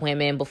with other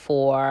women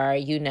before,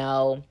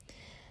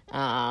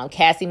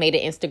 Cassie made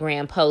an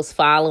Instagram post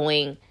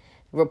following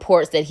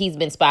reports that he's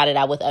been spotted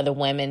out with other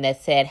women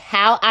that said,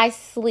 "How I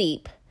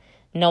sleep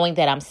knowing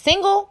that I'm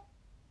single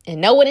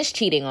and no one is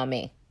cheating on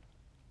me."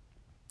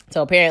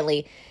 So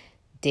apparently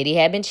Diddy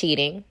had been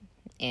cheating,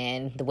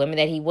 and the women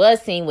that he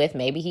was seen with,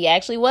 maybe he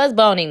actually was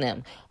boning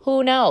them.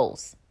 Who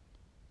knows?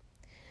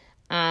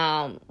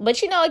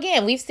 But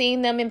again, we've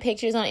seen them in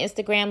pictures on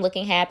Instagram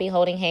looking happy,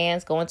 holding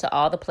hands, going to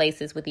all the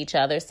places with each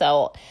other.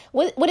 So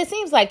what it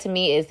seems like to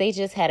me is they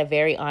just had a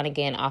very on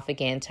again, off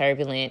again,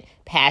 turbulent,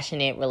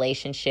 passionate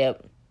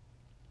relationship.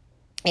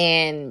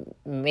 And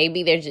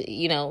maybe they're just,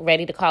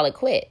 ready to call it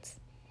quits.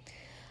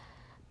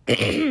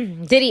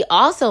 Diddy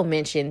also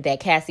mentioned that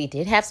Cassie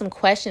did have some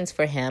questions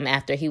for him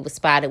after he was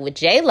spotted with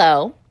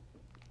J-Lo,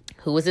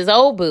 who was his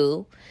old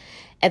boo,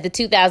 at the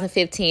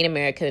 2015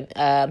 American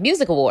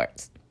Music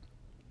Awards.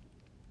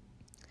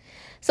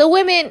 So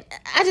women,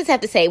 I just have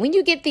to say, when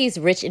you get these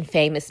rich and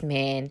famous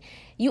men,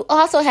 you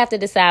also have to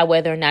decide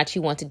whether or not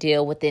you want to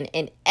deal with an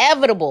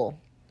inevitable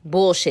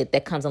bullshit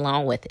that comes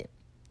along with it.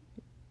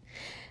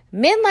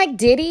 Men like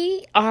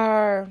Diddy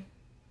are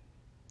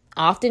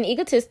often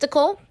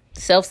egotistical,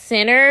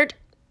 self-centered,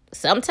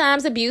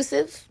 sometimes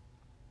abusive.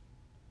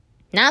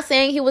 Not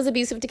saying he was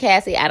abusive to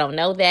Cassie. I don't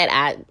know that.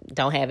 I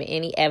don't have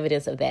any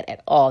evidence of that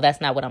at all.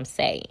 That's not what I'm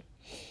saying.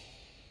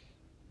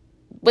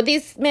 But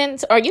these men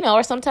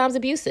are sometimes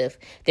abusive.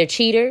 They're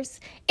cheaters,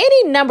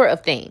 any number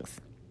of things.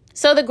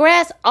 So the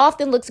grass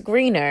often looks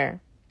greener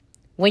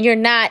when you're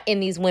not in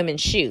these women's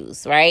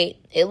shoes, right?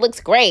 It looks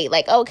great.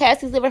 Like, oh,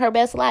 Cassie's living her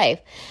best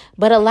life.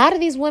 But a lot of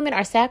these women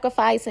are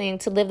sacrificing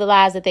to live the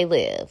lives that they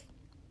live.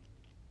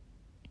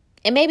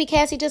 And maybe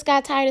Cassie just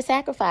got tired of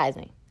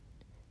sacrificing.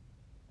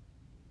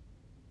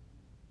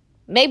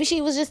 Maybe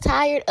she was just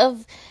tired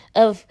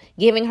of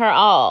giving her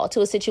all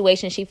to a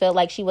situation she felt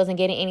like she wasn't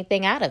getting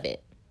anything out of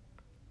it.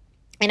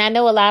 And I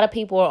know a lot of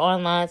people are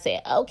online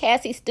saying, oh,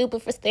 Cassie's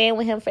stupid for staying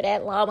with him for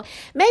that long.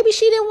 Maybe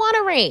she didn't want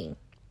a ring.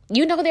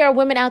 There are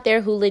women out there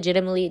who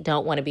legitimately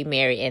don't want to be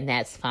married, and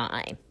that's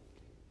fine.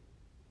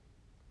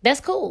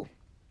 That's cool.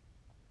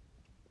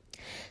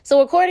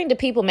 So according to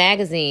People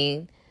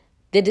magazine,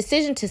 the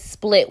decision to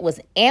split was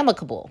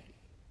amicable,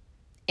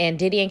 and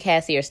Diddy and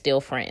Cassie are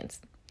still friends.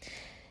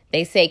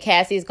 They say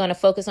Cassie is going to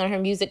focus on her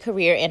music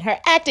career and her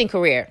acting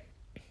career.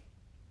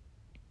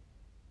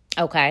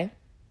 Okay.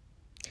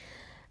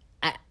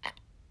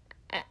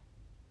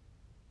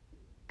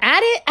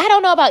 I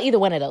don't know about either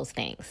one of those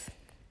things,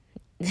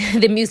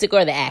 the music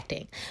or the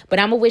acting, but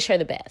I'm going to wish her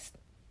the best.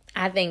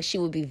 I think she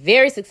would be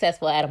very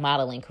successful at a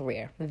modeling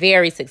career.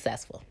 Very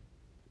successful.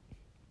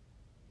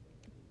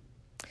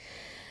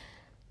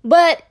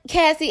 But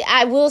Cassie,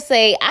 I will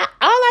say, all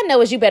I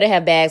know is you better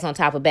have bags on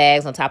top of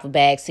bags on top of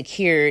bags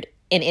secured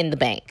and in the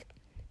bank.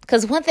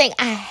 Because one thing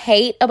I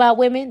hate about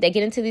women that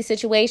get into these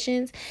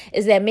situations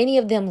is that many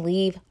of them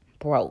leave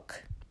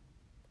broke.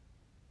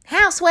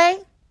 How, Sway?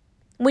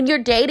 When you're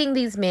dating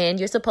these men,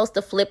 you're supposed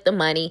to flip the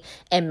money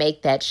and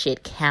make that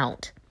shit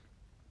count.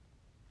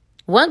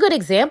 One good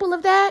example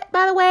of that,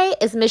 by the way,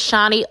 is Miss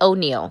Shawnee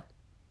O'Neal.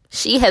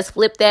 She has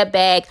flipped that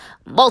bag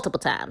multiple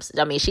times.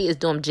 I mean, she is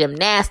doing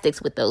gymnastics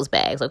with those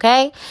bags,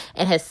 okay?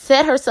 And has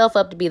set herself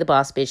up to be the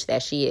boss bitch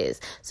that she is.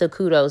 So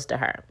kudos to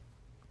her.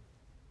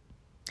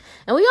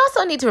 And we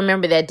also need to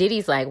remember that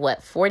Diddy's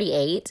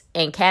 48?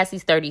 And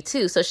Cassie's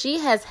 32. So she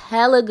has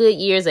hella good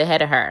years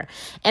ahead of her.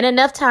 And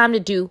enough time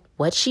to do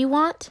what she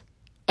wants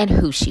and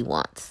who she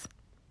wants.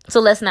 So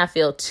let's not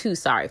feel too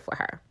sorry for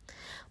her.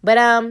 But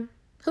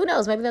who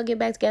knows? Maybe they'll get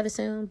back together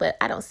soon. But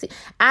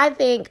I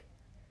think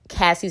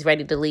Cassie's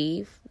ready to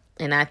leave.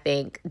 And I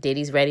think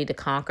Diddy's ready to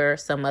conquer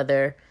some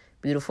other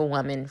beautiful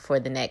woman for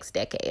the next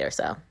decade or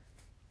so.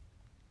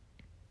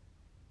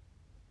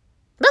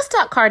 Let's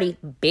talk Cardi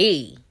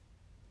B.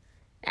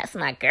 That's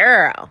my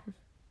girl.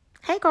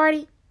 Hey,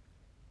 Cardi.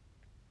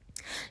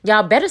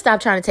 Y'all better stop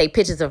trying to take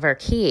pictures of her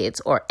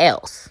kids or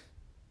else.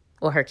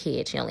 Or her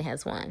kid. She only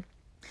has one.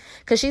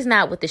 Because she's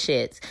not with the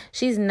shits.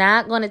 She's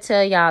not going to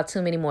tell y'all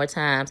too many more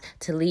times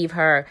to leave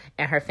her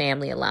and her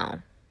family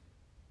alone.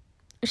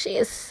 She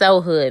is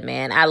so hood,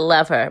 man. I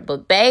love her.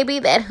 But baby,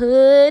 that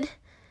hood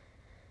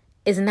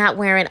is not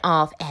wearing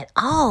off at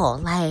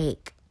all.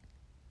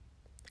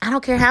 I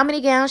don't care how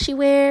many gowns she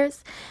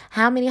wears,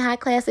 how many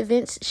high-class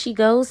events she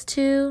goes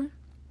to.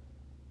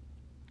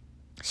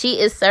 She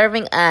is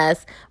serving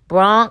us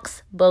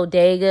Bronx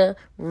bodega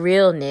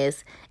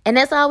realness. And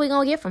that's all we're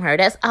going to get from her.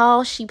 That's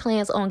all she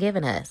plans on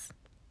giving us.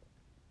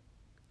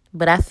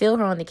 But I feel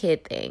her on the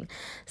kid thing.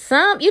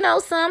 Some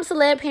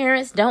celeb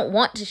parents don't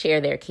want to share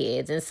their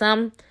kids. And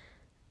some,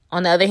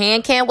 on the other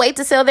hand, can't wait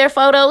to sell their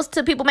photos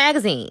to People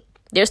magazine.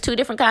 There's two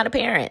different kind of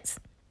parents.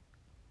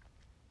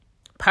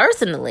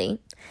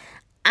 Personally,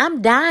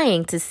 I'm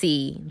dying to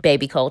see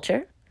baby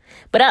culture.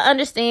 But I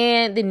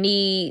understand the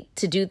need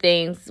to do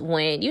things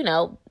when,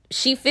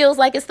 she feels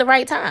like it's the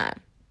right time.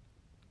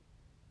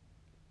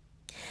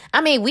 I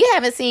mean, we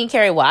haven't seen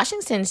Kerry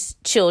Washington's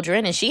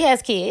children, and she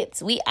has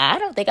kids. I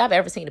don't think I've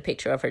ever seen a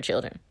picture of her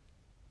children.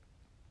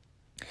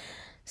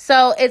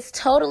 So it's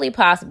totally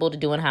possible to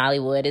do in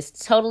Hollywood. It's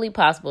totally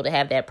possible to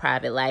have that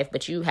private life,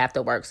 but you have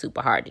to work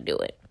super hard to do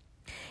it.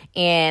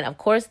 And of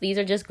course, these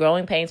are just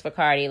growing pains for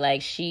Cardi.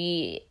 Like,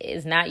 she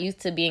is not used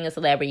to being a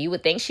celebrity. You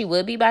would think she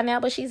would be by now,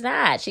 but she's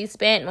not. She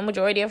spent a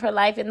majority of her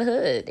life in the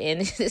hood,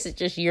 and this is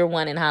just year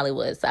one in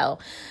Hollywood. So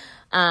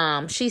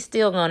she's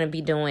still going to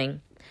be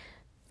doing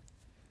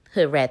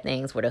hood rat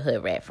things with her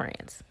hood rat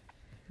friends.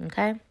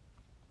 Okay?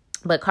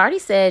 But Cardi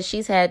says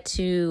she's had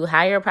to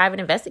hire a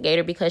private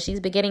investigator because she's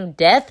been getting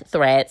death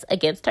threats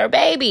against her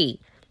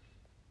baby.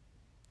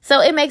 So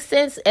it makes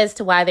sense as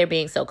to why they're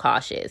being so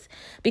cautious.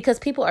 Because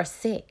people are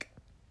sick.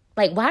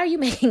 Like, why are you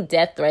making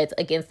death threats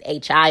against a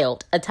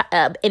child,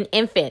 an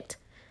infant?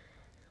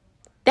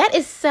 That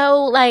is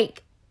so,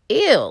 like,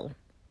 ew.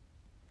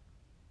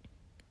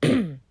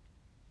 But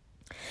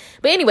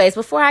anyways,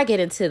 before I get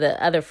into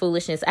the other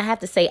foolishness, I have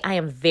to say I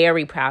am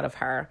very proud of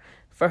her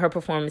for her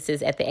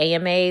performances at the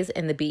AMAs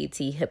and the BET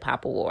Hip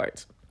Hop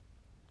Awards.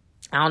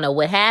 I don't know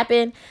what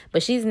happened,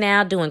 but she's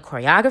now doing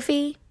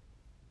choreography.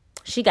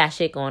 She got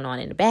shit going on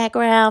in the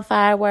background,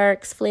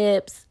 fireworks,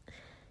 flips,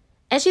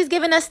 and she's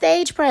giving us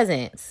stage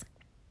presence.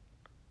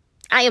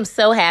 I am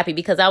so happy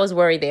because I was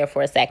worried there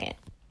for a second.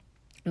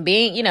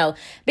 Being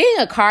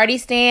a Cardi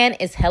stan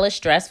is hella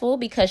stressful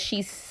because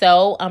she's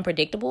so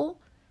unpredictable.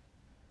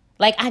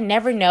 Like, I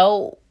never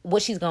know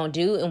what she's going to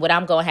do and what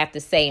I'm going to have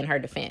to say in her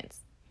defense.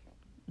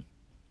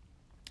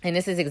 And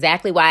this is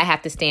exactly why I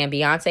have to stand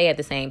Beyonce at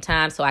the same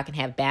time, so I can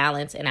have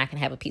balance and I can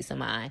have a peace of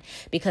mind.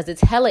 Because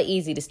it's hella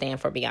easy to stand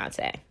for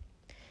Beyonce.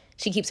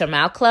 She keeps her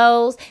mouth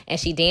closed, and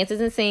she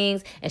dances and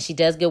sings, and she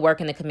does good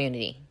work in the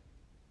community.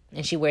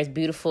 And she wears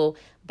beautiful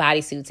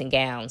bodysuits and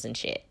gowns and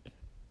shit.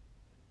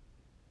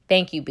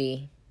 Thank you,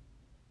 B.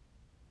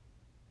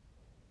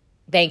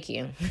 Thank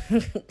you.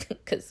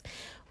 Because,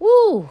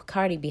 woo,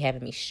 Cardi be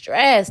having me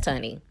stressed,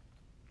 honey.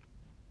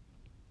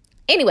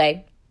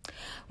 Anyway,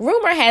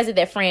 rumor has it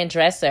that Fran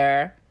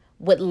Drescher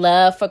would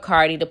love for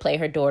Cardi to play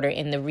her daughter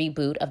in the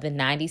reboot of the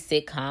 90s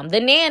sitcom, The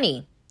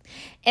Nanny.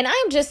 And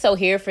I'm just so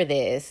here for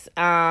this.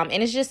 And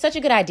it's just such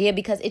a good idea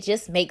because it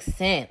just makes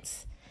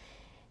sense.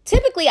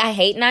 Typically, I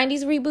hate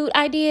 90s reboot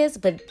ideas,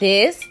 but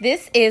this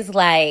is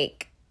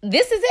it.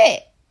 This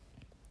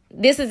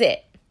is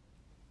it.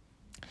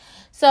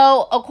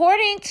 So,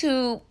 according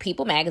to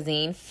People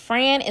magazine,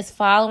 Fran is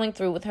following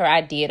through with her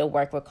idea to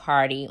work with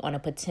Cardi on a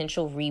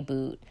potential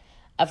reboot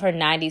of her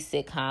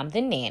 90s sitcom,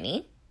 The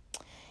Nanny.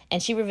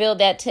 And she revealed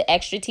that to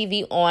Extra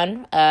TV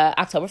on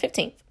October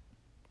 15th.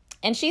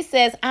 And she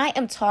says, I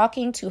am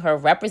talking to her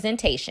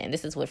representation.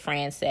 This is what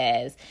Fran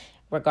says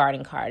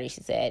regarding Cardi.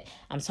 She said,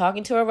 I'm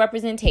talking to her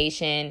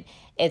representation.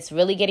 It's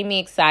really getting me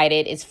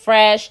excited. It's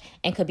fresh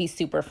and could be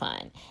super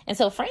fun. And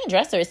so Fran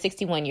Drescher is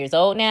 61 years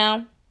old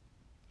now.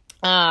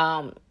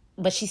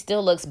 But she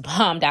still looks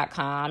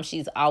bomb.com.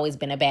 She's always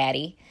been a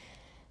baddie.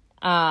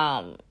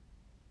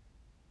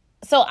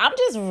 So I'm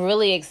just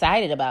really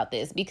excited about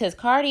this because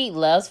Cardi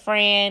loves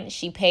Fran.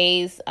 She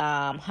pays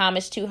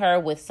homage to her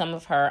with some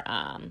of her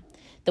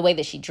the way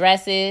that she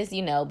dresses,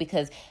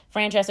 because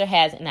Fran Drescher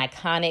has an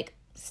iconic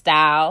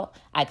style,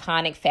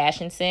 iconic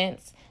fashion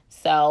sense.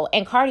 So,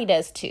 and Cardi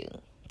does too,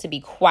 to be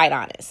quite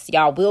honest.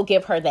 Y'all will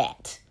give her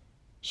that.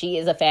 She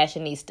is a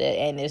fashionista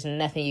and there's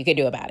nothing you can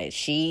do about it.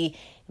 She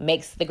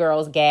makes the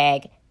girls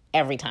gag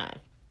every time.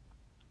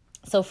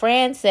 So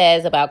Fran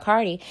says about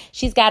Cardi,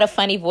 she's got a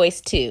funny voice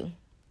too.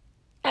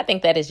 I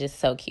think that is just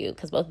so cute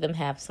because both of them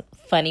have some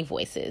funny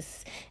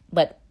voices,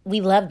 but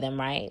we love them,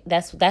 right?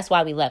 That's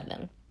why we love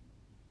them.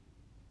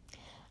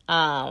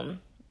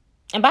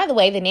 And by the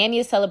way, The Nanny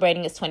is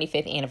celebrating its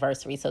 25th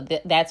anniversary, so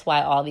that's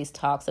why all these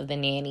talks of The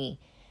Nanny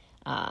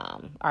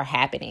are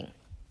happening.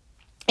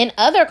 In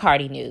other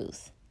Cardi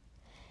news,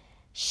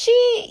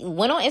 she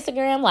went on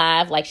Instagram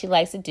Live like she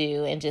likes to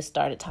do and just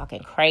started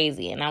talking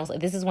crazy. And I was like,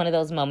 this is one of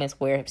those moments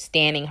where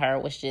standing her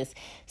was just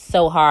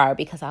so hard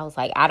because I was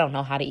like, I don't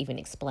know how to even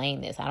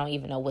explain this. I don't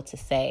even know what to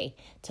say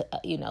to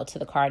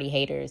the Cardi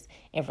haters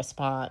in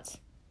response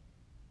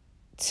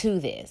to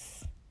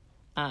this.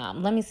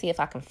 Let me see if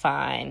I can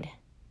find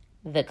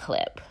the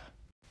clip.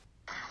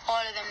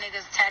 All of them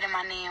niggas tatted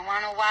my name.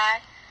 Wanna know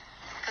why?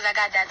 Because I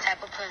got that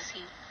type of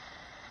pussy.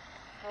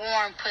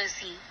 Warm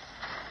pussy.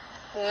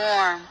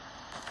 Warm.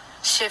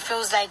 Shit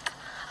feels like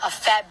a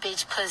fat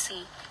bitch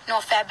pussy.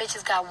 Fat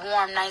bitches got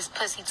warm, nice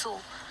pussy too.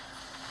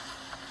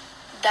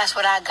 That's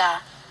what I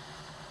got.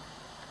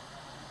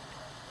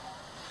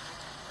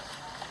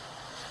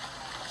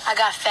 I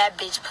got fat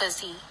bitch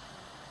pussy.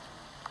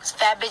 'Cause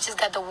fat bitches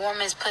got the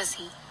warmest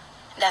pussy.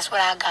 That's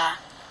what I got.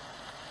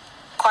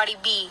 Cardi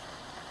B,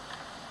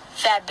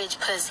 fat bitch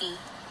pussy.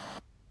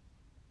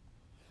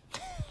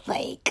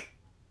 Like,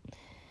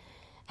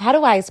 how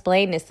do I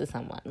explain this to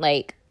someone?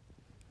 Like,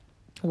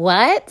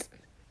 what?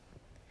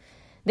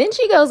 Then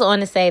she goes on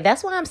to say,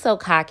 that's why I'm so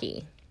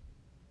cocky.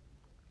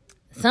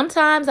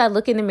 Sometimes I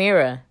look in the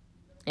mirror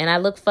and I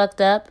look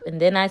fucked up and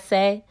then I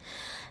say,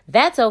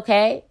 that's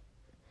okay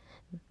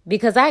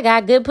because I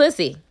got good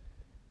pussy.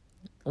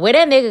 Where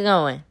that nigga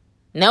going?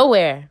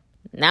 Nowhere.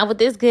 Not with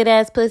this good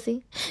ass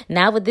pussy.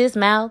 Not with this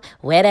mouth,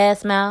 wet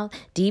ass mouth,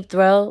 deep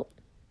throat.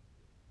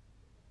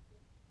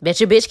 Bet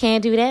your bitch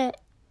can't do that.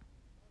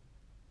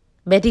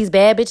 Bet these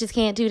bad bitches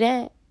can't do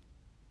that.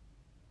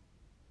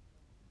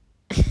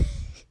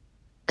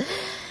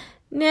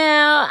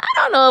 Now, I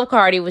don't know if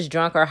Cardi was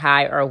drunk or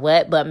high or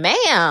what, but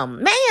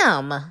ma'am.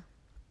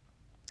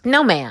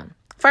 No, ma'am.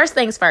 First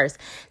things first.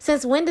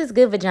 Since when does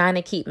good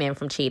vagina keep men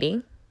from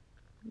cheating?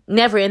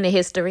 Never in the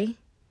history.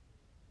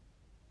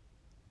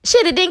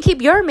 Shit, it didn't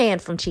keep your man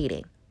from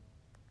cheating.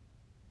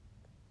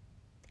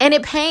 And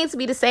it pains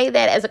me to say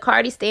that as a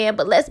Cardi stan,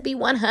 but let's be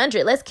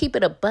 100. Let's keep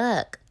it a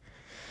buck.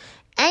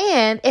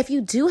 And if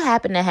you do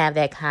happen to have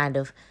that kind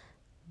of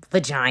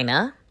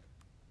vagina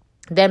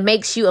that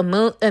makes you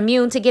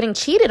immune to getting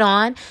cheated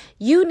on,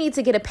 you need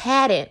to get a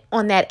patent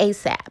on that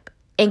ASAP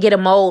and get a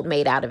mold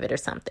made out of it or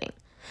something.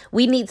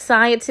 We need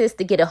scientists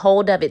to get a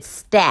hold of it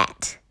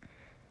stat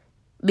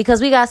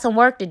because we got some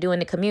work to do in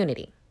the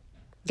community.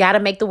 Got to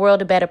make the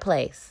world a better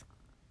place.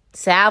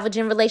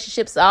 Salvaging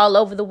relationships all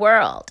over the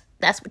world.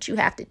 That's what you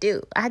have to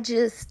do.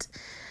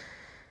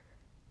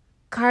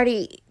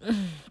 Cardi,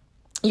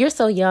 you're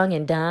so young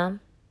and dumb,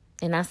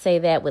 and I say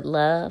that with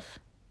love.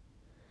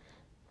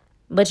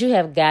 But you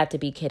have got to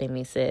be kidding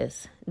me,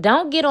 sis.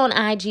 Don't get on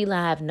IG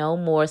Live no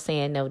more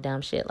saying no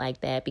dumb shit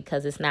like that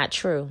because it's not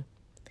true.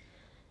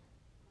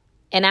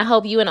 And I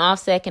hope you and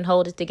Offset can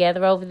hold it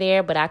together over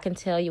there, but I can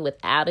tell you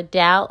without a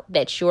doubt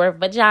that your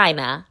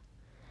vagina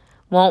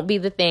won't be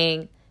the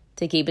thing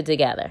to keep it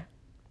together.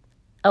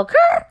 Okay?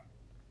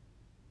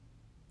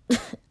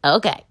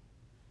 Okay.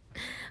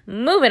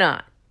 Moving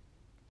on.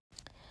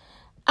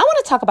 I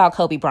want to talk about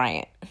Kobe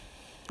Bryant.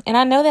 And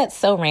I know that's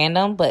so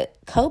random, but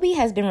Kobe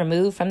has been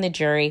removed from the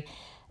jury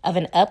of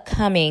an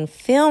upcoming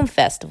film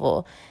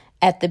festival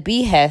at the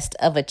behest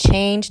of a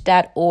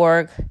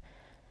Change.org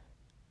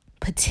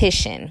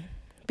petition.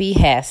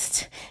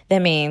 Behest.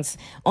 That means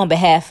on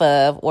behalf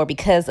of or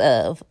because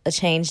of a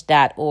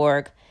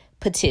Change.org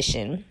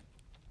petition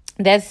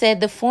that said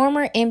the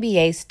former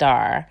NBA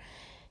star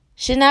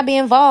should not be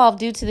involved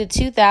due to the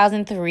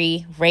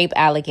 2003 rape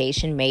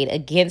allegation made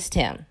against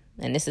him.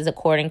 And this is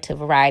according to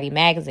Variety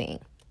magazine.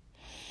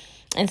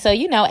 And so,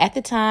 at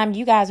the time,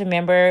 you guys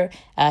remember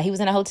he was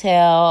in a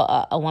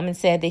hotel. A woman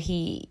said that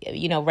he,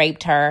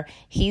 raped her.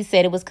 He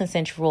said it was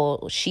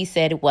consensual. She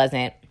said it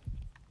wasn't,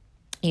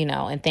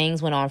 and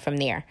things went on from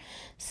there.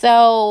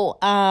 So,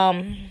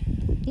 Kobe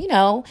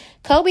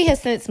has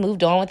since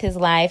moved on with his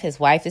life. His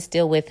wife is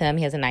still with him.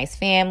 He has a nice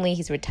family.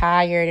 He's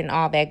retired and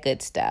all that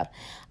good stuff.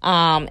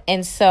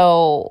 And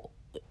so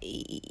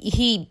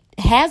he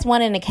has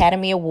won an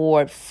Academy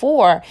Award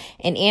for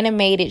an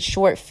animated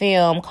short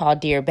film called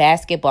Dear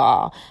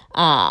Basketball.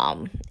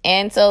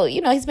 And so,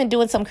 he's been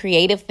doing some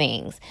creative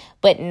things.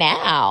 But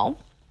now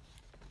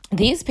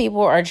these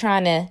people are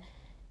trying to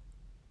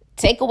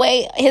take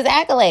away his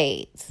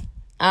accolades.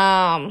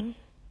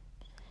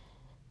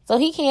 So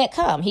he can't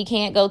come. He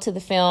can't go to the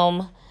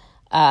film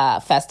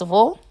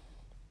festival.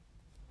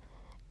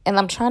 And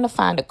I'm trying to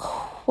find a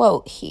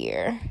quote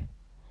here.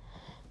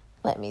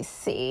 Let me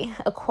see.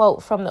 A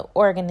quote from the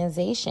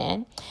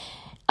organization.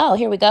 Oh,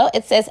 here we go.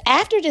 It says,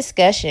 after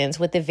discussions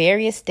with the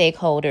various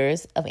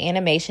stakeholders of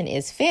Animation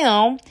is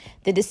Film,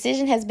 the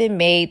decision has been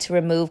made to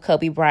remove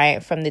Kobe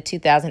Bryant from the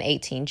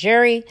 2018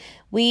 jury.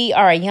 We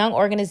are a young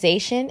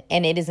organization,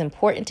 and it is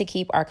important to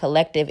keep our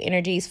collective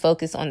energies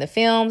focused on the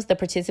films, the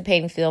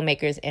participating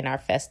filmmakers, and our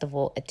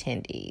festival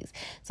attendees.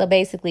 So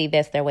basically,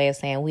 that's their way of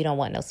saying we don't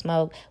want no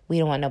smoke. We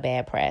don't want no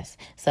bad press.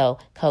 So,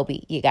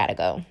 Kobe, you got to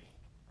go.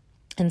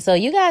 And so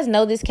you guys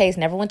know this case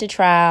never went to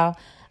trial.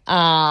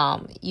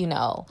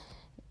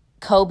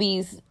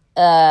 Kobe's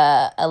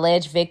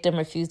alleged victim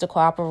refused to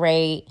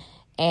cooperate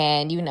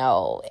and,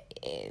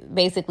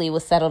 basically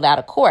was settled out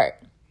of court.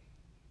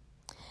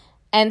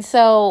 And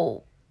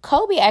so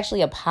Kobe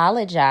actually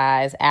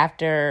apologized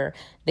after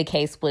the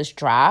case was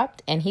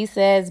dropped. And he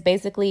says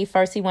basically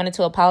first he wanted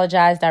to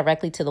apologize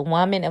directly to the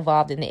woman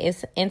involved in the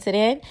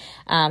incident.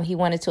 He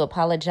wanted to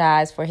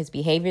apologize for his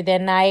behavior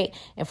that night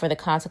and for the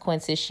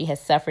consequences she has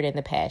suffered in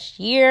the past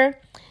year.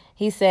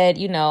 He said,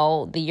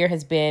 the year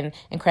has been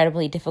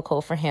incredibly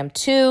difficult for him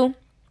too.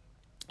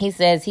 He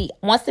says he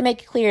wants to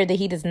make it clear that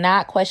he does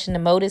not question the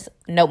motives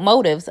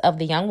of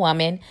the young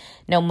woman.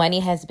 No money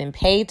has been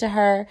paid to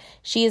her.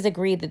 She has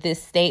agreed that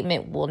this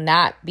statement will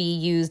not be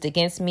used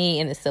against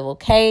me in the civil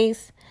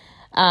case.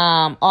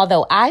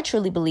 Although I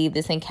truly believe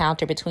this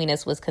encounter between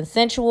us was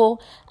consensual,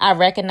 I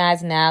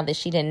recognize now that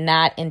she did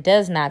not and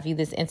does not view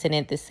this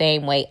incident the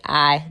same way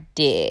I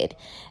did.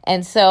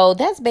 And so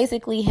that's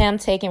basically him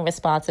taking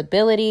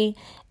responsibility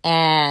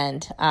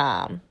and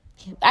I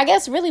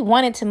guess really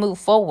wanted to move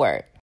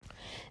forward.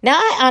 Now,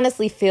 I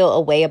honestly feel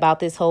a way about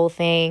this whole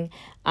thing.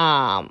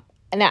 Now,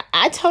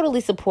 I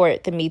totally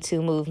support the Me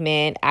Too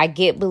movement. I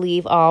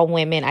believe all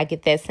women. I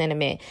get that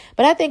sentiment.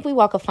 But I think we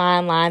walk a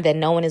fine line that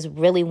no one is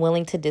really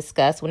willing to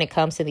discuss when it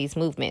comes to these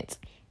movements.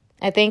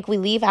 I think we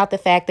leave out the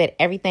fact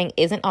that everything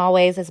isn't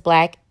always as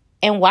black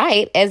and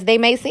white as they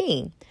may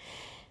seem.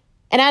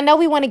 And I know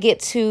we want to get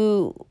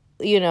to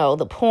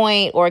the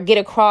point or get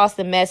across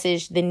the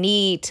message, the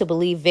need to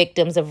believe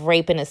victims of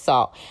rape and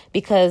assault,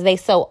 because they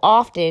so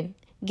often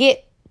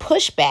get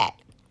pushback.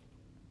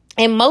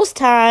 And most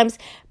times,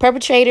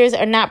 perpetrators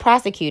are not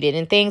prosecuted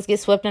and things get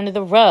swept under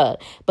the rug.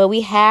 But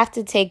we have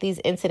to take these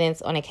incidents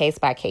on a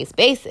case-by-case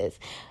basis.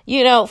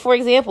 For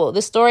example,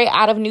 the story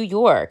out of New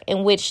York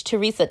in which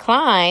Teresa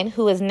Klein,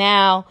 who has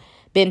now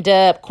been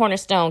dubbed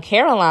Cornerstone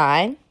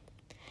Caroline,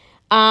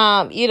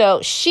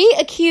 she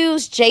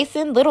accused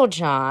Jason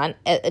Littlejohn,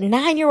 a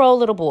 9-year-old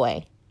little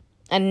boy.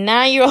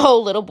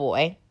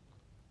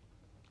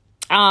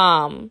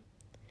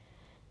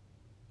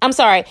 I'm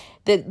sorry,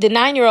 the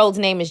 9-year-old's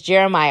name is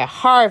Jeremiah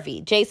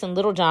Harvey. Jason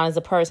Littlejohn is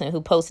a person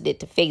who posted it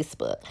to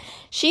Facebook.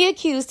 She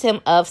accused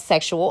him of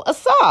sexual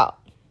assault.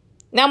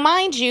 Now,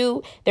 mind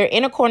you, they're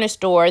in a corner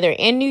store. They're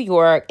in New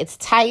York. It's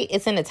tight.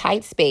 It's in a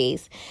tight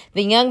space.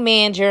 The young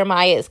man,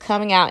 Jeremiah, is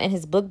coming out in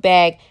his book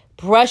bag,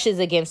 brushes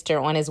against her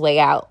on his way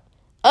out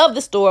of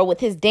the store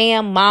with his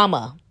damn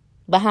mama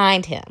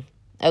behind him.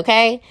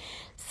 Okay?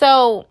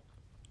 So,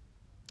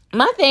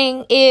 my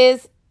thing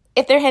is,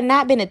 if there had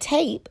not been a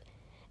tape,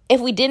 if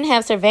we didn't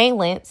have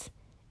surveillance,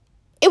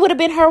 it would have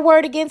been her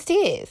word against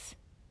his.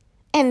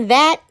 And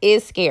that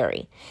is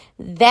scary.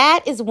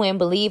 That is when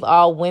believe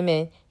all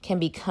women can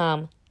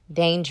become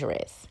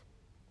dangerous.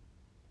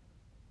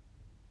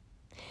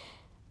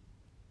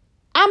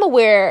 I'm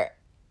aware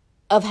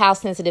of how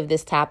sensitive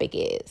this topic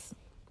is.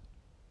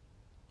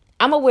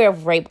 I'm aware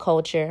of rape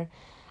culture.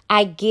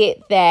 I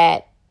get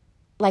that,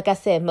 like I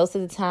said, most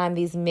of the time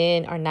these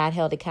men are not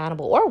held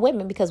accountable, or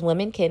women, because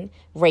women can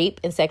rape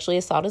and sexually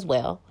assault as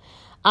well.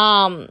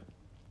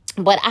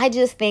 But I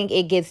just think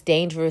it gets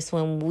dangerous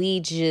when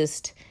we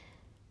just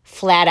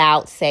flat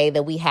out say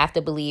that we have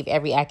to believe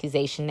every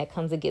accusation that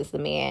comes against the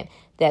man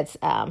that's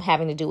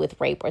having to do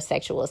with rape or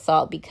sexual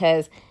assault,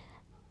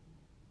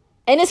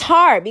 and it's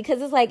hard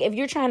because it's like, if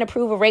you're trying to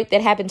prove a rape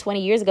that happened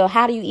 20 years ago,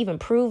 how do you even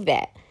prove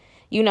that?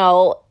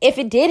 If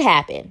it did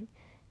happen,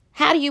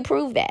 how do you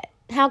prove that?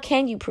 How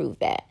can you prove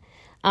that?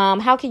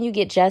 How can you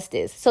get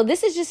justice? So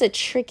this is just a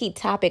tricky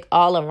topic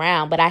all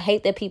around, but I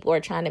hate that people are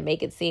trying to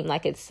make it seem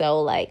like it's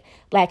so like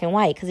black and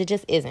white, because it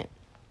just isn't.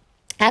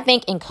 I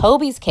think in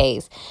Kobe's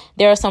case,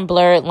 there are some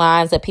blurred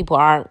lines that people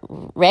aren't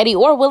ready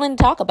or willing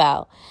to talk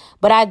about.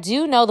 But I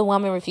do know the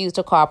woman refused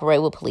to cooperate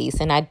with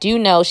police, and I do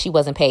know she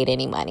wasn't paid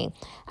any money.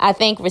 I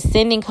think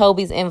rescinding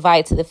Kobe's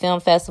invite to the film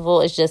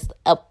festival is just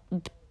a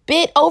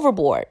bit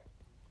overboard.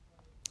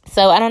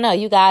 So I don't know.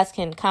 You guys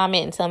can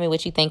comment and tell me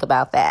what you think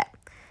about that.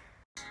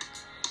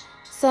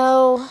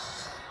 So,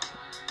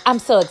 I'm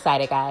so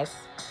excited, guys.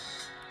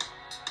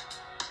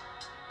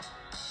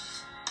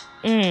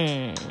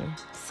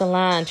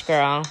 Solange,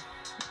 girl.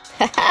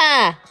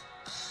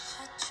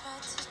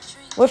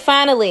 We're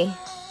finally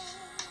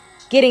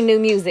getting new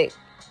music.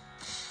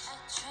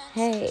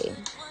 Hey,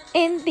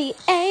 in the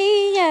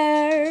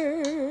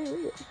air.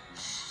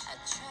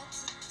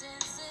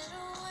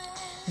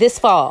 This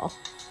fall.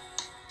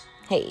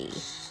 Hey.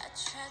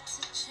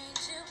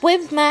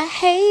 With my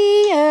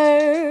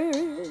hair.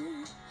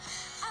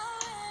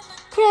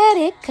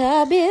 Credit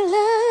card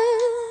below.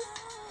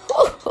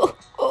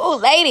 Ooh,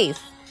 ladies.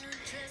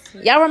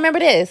 Y'all remember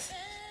this?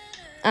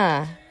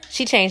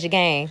 She changed the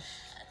game.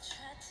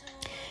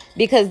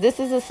 Because this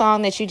is a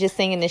song that you just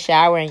sing in the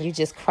shower and you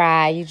just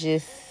cry. You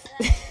just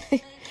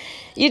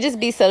you just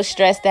be so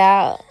stressed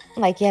out.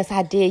 Like, yes,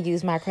 I did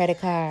use my credit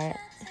card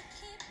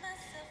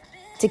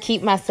to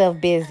keep myself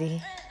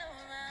busy.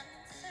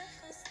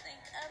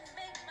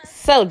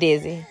 So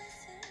dizzy.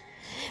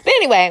 But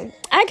anyway,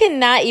 I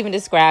cannot even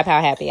describe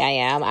how happy I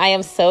am. I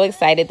am so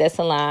excited that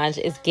Solange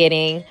is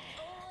getting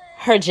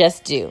her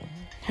just due.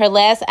 Her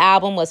last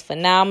album was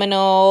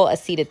phenomenal. A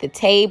Seat at the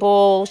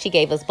Table. She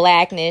gave us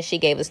Blackness. She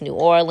gave us New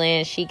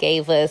Orleans. She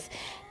gave us,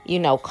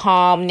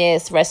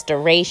 calmness,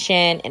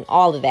 restoration, and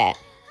all of that.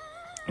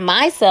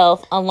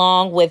 Myself,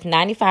 along with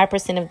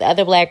 95% of the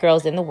other black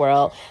girls in the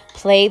world,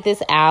 played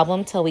this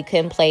album till we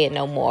couldn't play it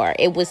no more.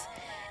 It was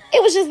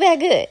just that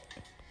good.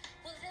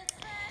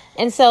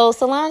 And so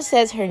Solange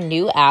says her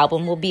new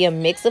album will be a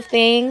mix of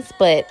things,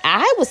 but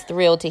I was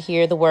thrilled to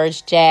hear the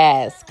words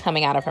jazz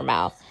coming out of her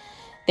mouth.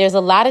 There's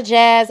a lot of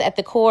jazz at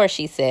the core,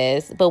 she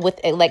says, but with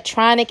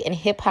electronic and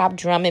hip-hop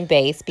drum and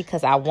bass,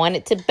 because I want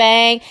it to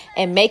bang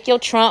and make your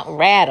trunk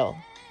rattle.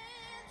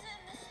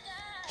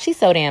 She's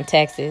so damn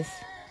Texas.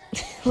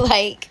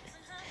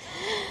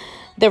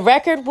 The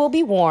record will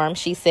be warm,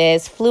 she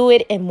says,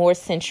 fluid and more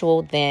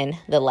sensual than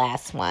the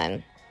last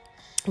one.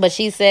 But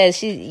she says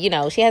she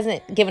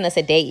hasn't given us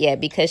a date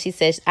yet, because she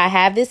says, I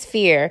have this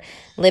fear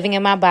living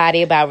in my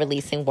body about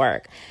releasing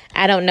work.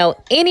 I don't know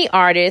any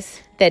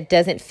artist that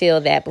doesn't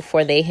feel that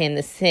before they hit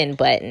the send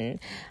button.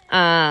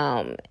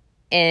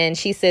 And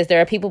she says,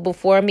 there are people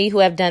before me who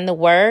have done the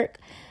work.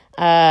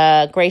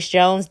 Grace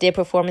Jones did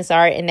performance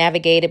art and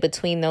navigated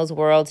between those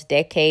worlds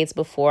decades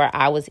before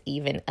I was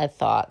even a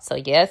thought. So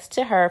yes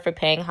to her for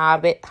paying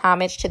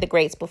homage to the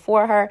greats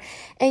before her,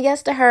 and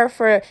yes to her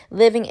for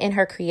living in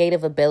her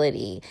creative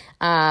ability.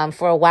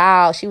 For a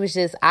while, she was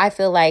just, I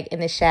feel like, in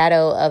the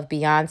shadow of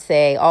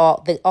Beyonce,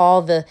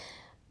 all the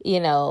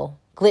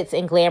glitz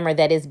and glamour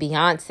that is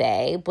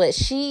Beyonce, but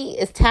she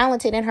is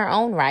talented in her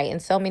own right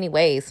in so many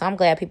ways. So I'm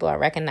glad people are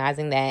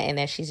recognizing that and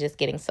that she's just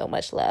getting so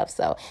much love.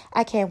 So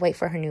I can't wait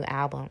for her new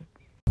album.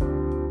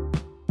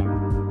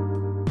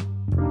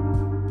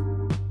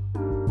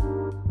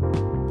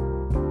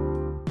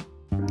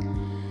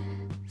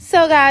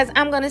 So guys,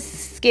 I'm going to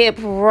skip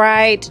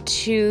right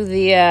to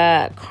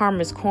the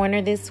Karma's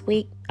Corner this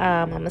week.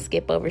 I'm going to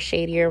skip over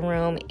Shadier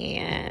Room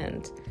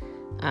and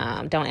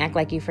Don't Act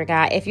Like You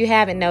Forgot. If you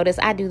haven't noticed,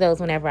 I do those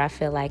whenever I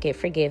feel like it.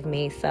 Forgive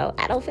me. So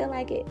I don't feel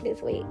like it this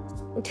week.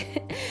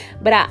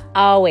 But I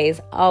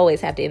always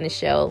have to end the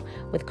show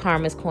with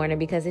Karma's Corner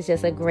because it's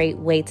just a great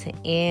way to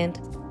end.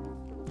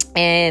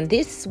 And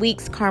this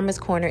week's Karma's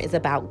Corner is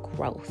about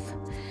growth.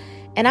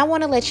 And I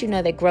want to let you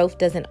know that growth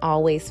doesn't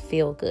always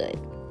feel good.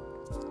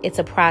 It's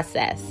a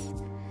process.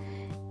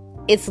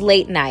 It's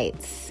late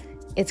nights.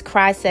 It's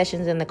cry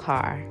sessions in the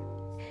car.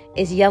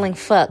 It's yelling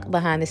fuck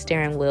behind the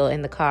steering wheel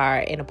in the car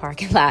in a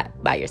parking lot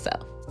by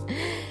yourself.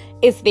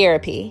 It's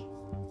therapy.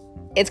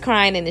 It's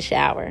crying in the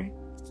shower.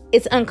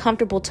 It's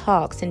uncomfortable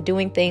talks and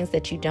doing things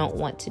that you don't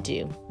want to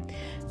do.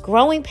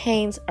 Growing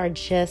pains are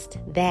just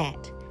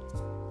that.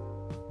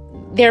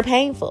 They're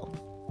painful.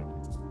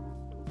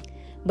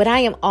 But I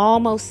am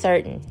almost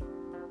certain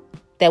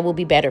that we'll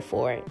be better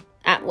for it.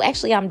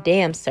 I'm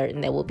damn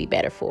certain that we'll be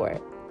better for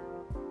it.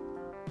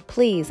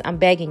 Please, I'm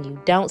begging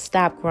you, don't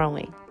stop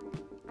growing.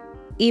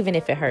 Even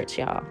if it hurts,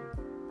 y'all.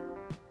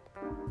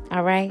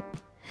 All right?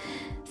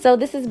 So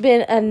this has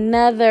been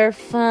another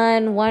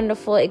fun,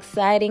 wonderful,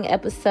 exciting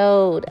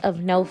episode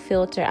of No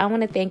Filter. I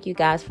want to thank you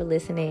guys for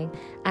listening.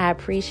 I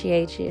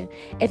appreciate you.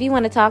 If you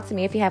want to talk to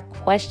me, if you have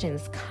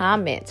questions,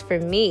 comments for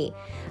me,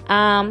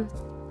 I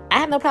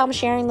have no problem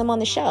sharing them on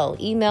the show.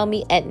 Email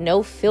me at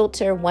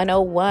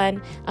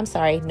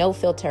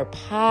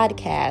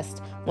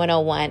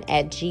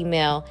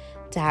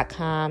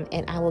nofilterpodcast101@gmail.com,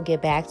 and I will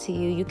get back to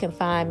you. You can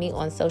find me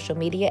on social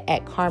media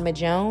at Karma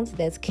Jones.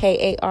 That's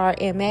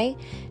KarmaJonez.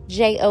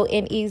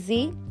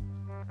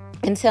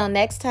 Until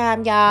next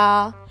time,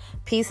 y'all.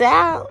 Peace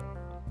out.